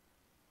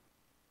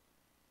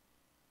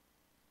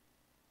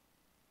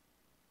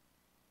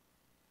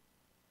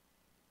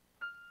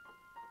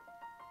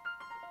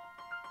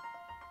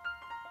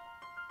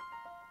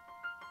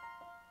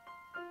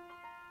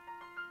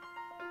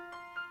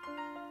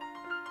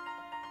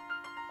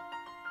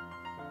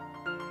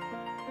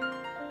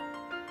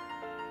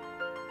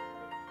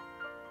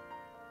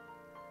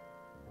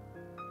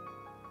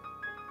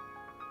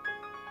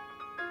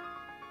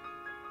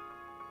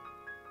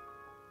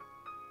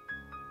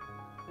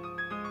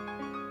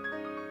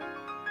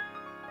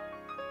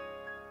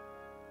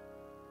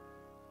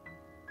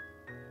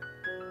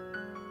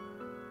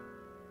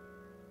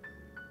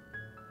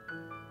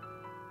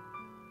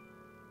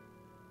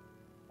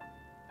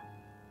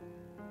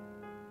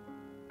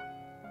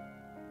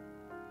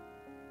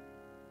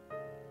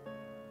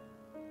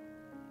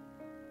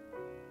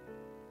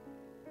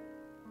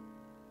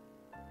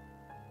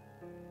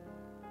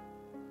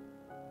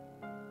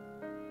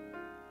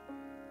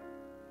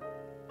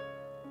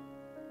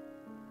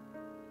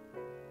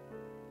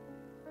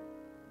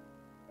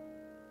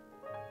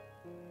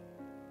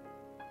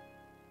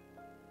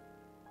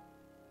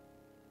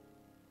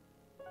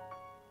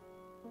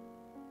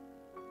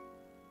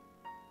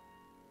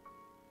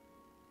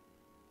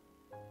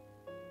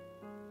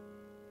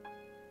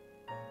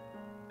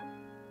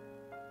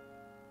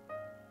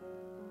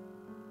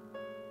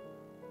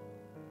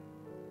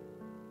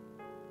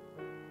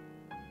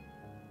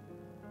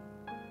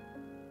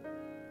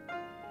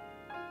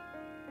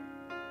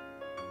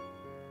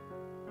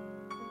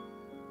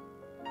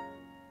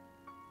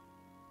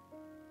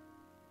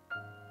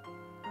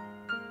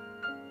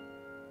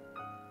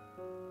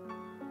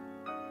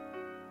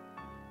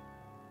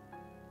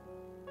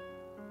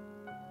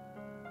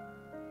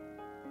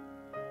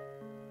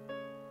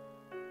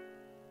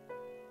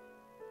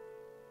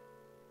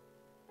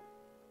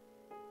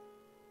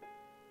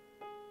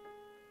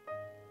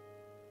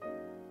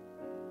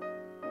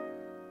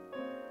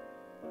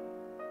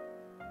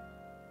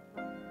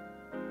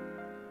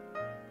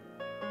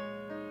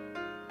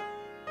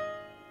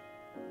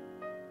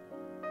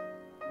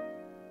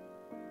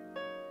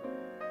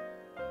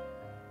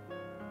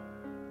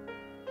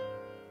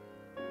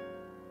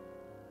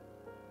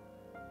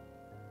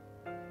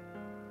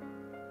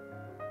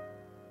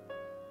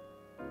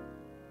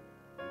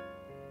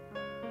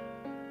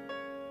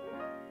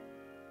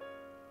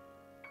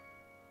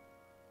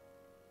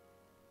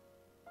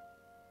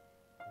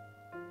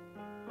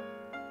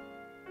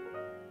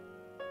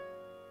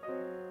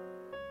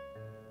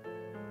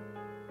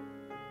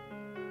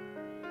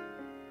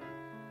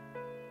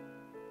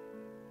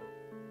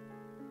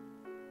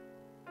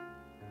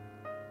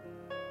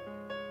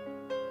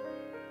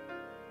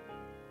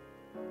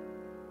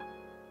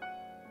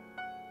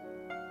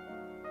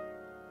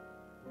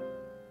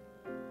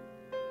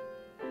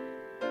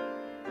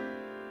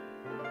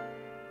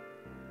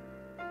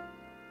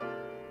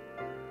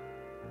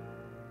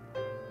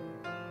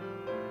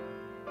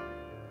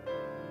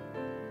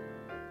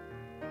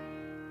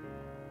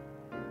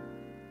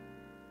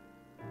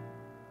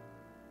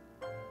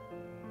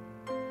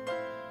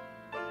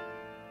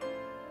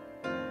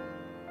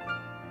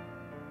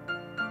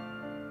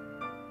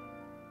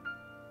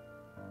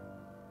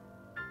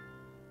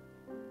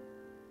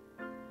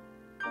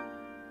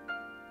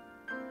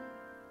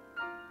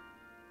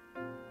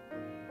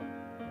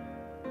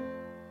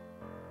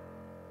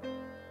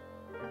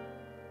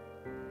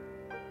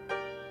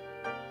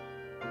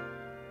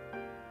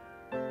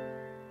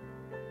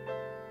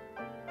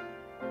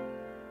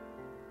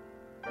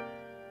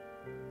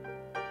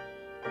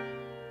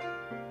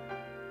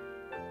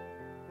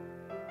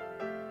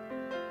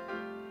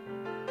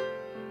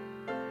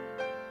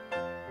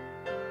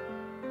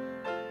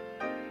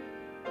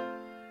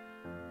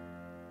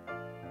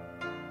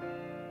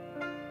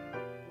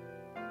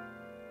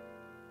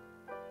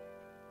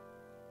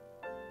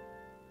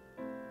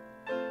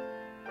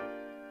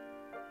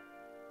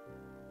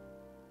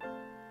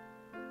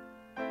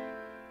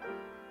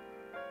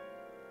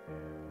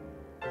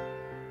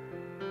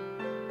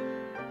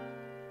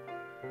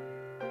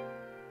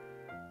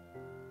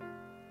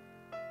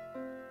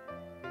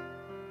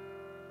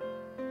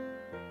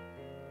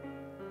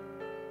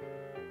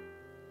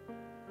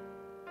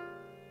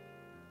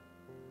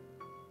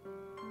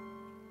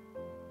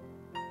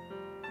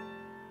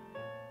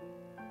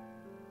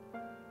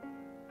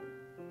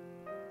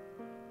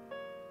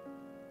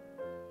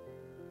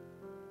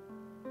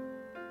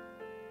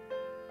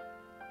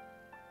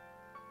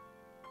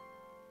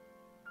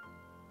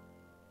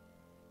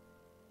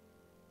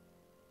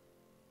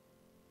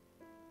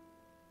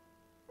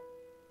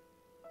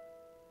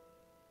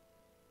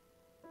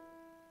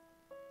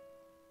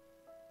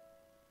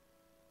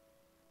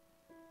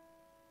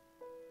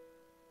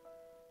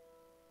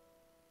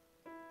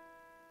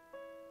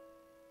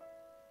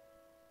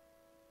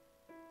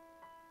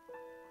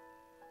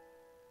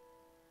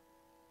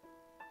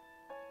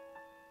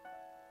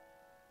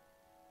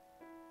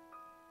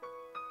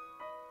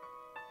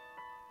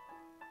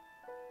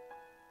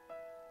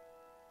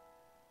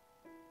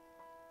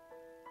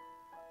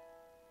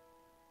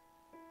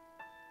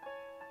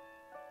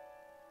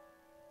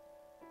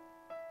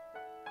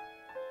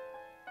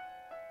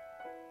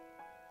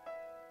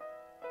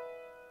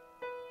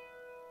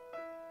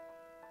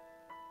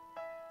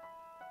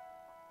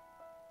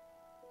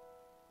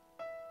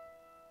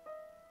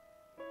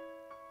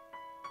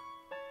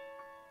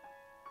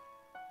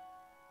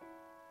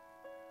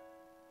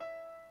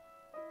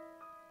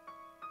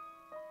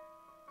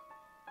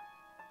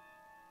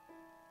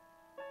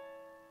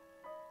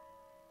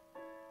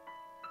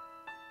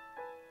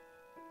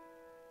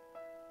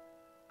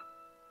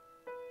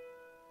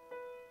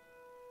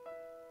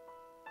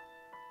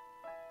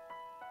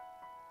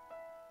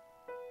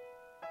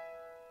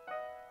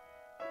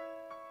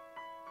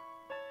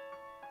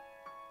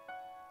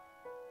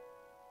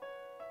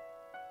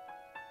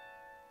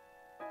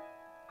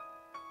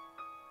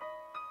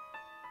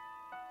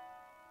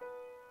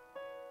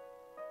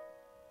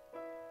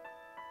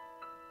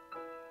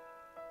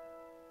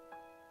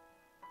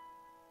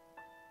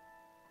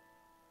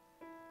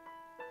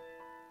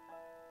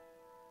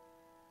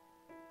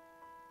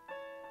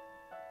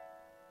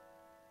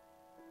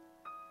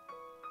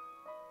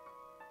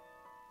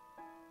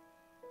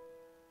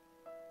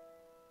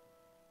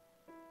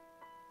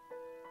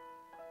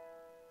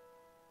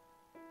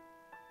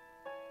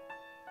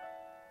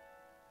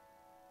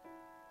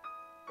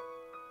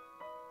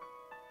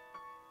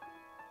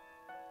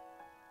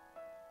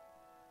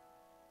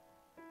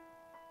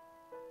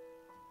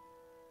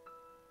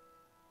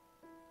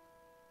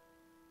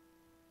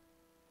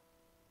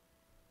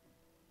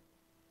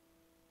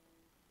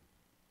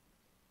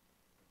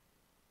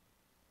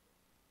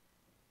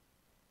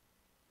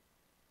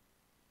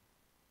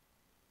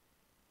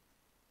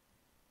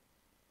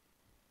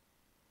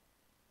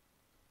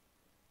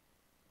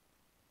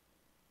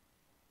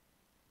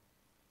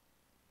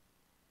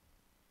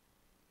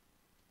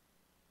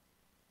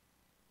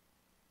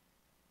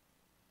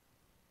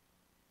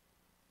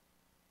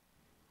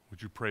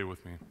 Would you pray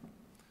with me?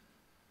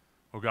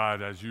 Oh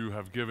God, as you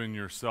have given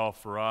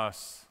yourself for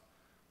us,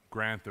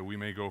 grant that we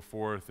may go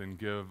forth and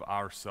give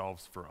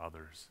ourselves for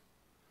others.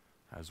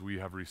 As we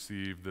have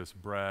received this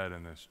bread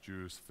and this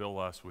juice, fill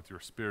us with your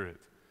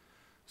Spirit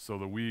so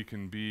that we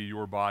can be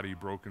your body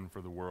broken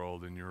for the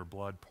world and your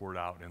blood poured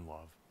out in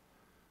love.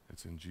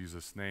 It's in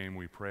Jesus' name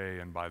we pray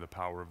and by the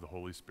power of the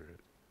Holy Spirit.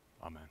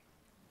 Amen.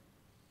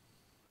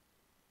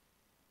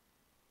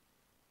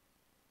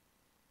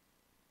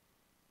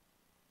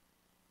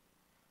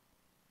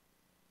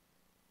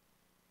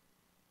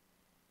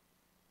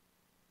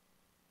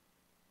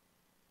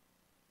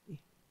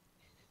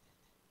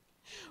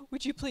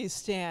 Would you please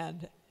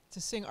stand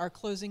to sing our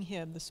closing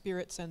hymn, The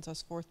Spirit Sends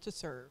Us Forth to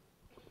Serve?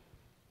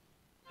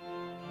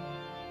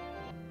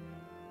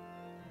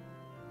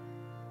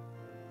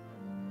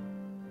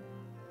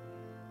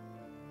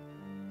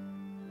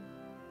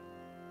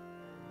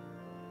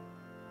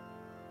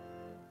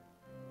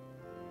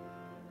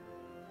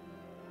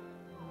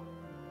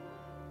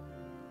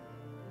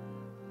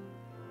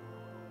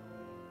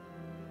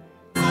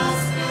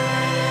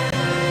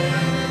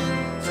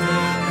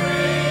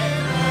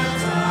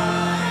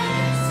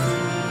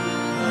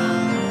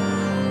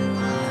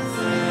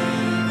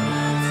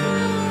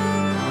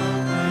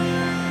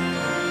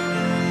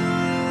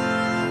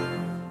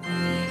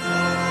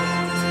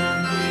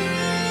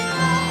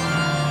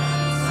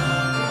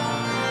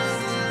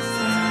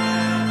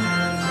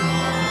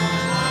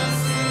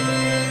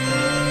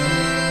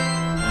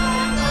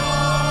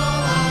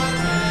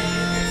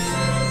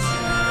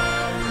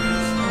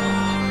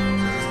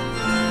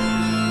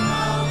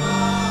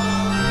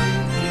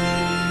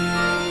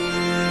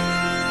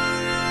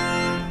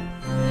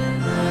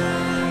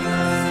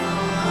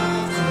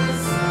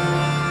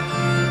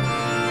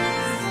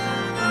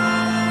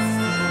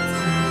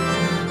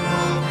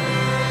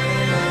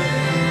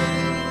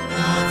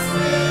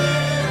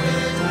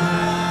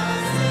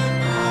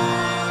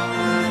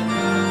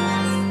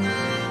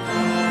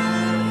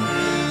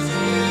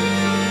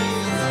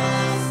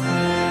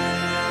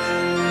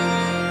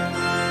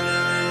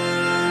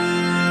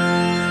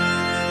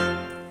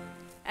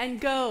 And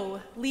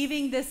go,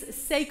 leaving this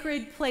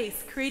sacred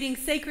place, creating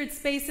sacred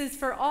spaces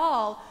for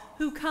all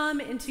who come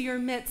into your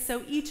midst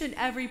so each and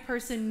every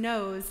person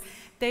knows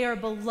they are a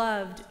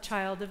beloved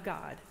child of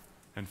God.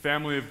 And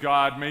family of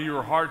God, may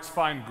your hearts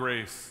find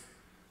grace.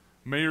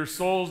 May your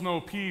souls know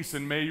peace,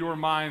 and may your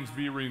minds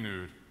be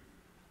renewed.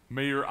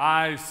 May your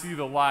eyes see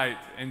the light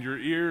and your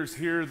ears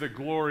hear the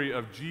glory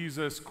of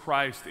Jesus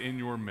Christ in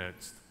your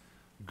midst.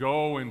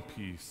 Go in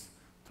peace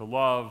to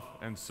love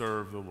and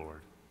serve the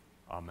Lord.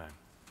 Amen.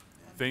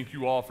 Thank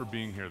you all for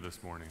being here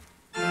this morning.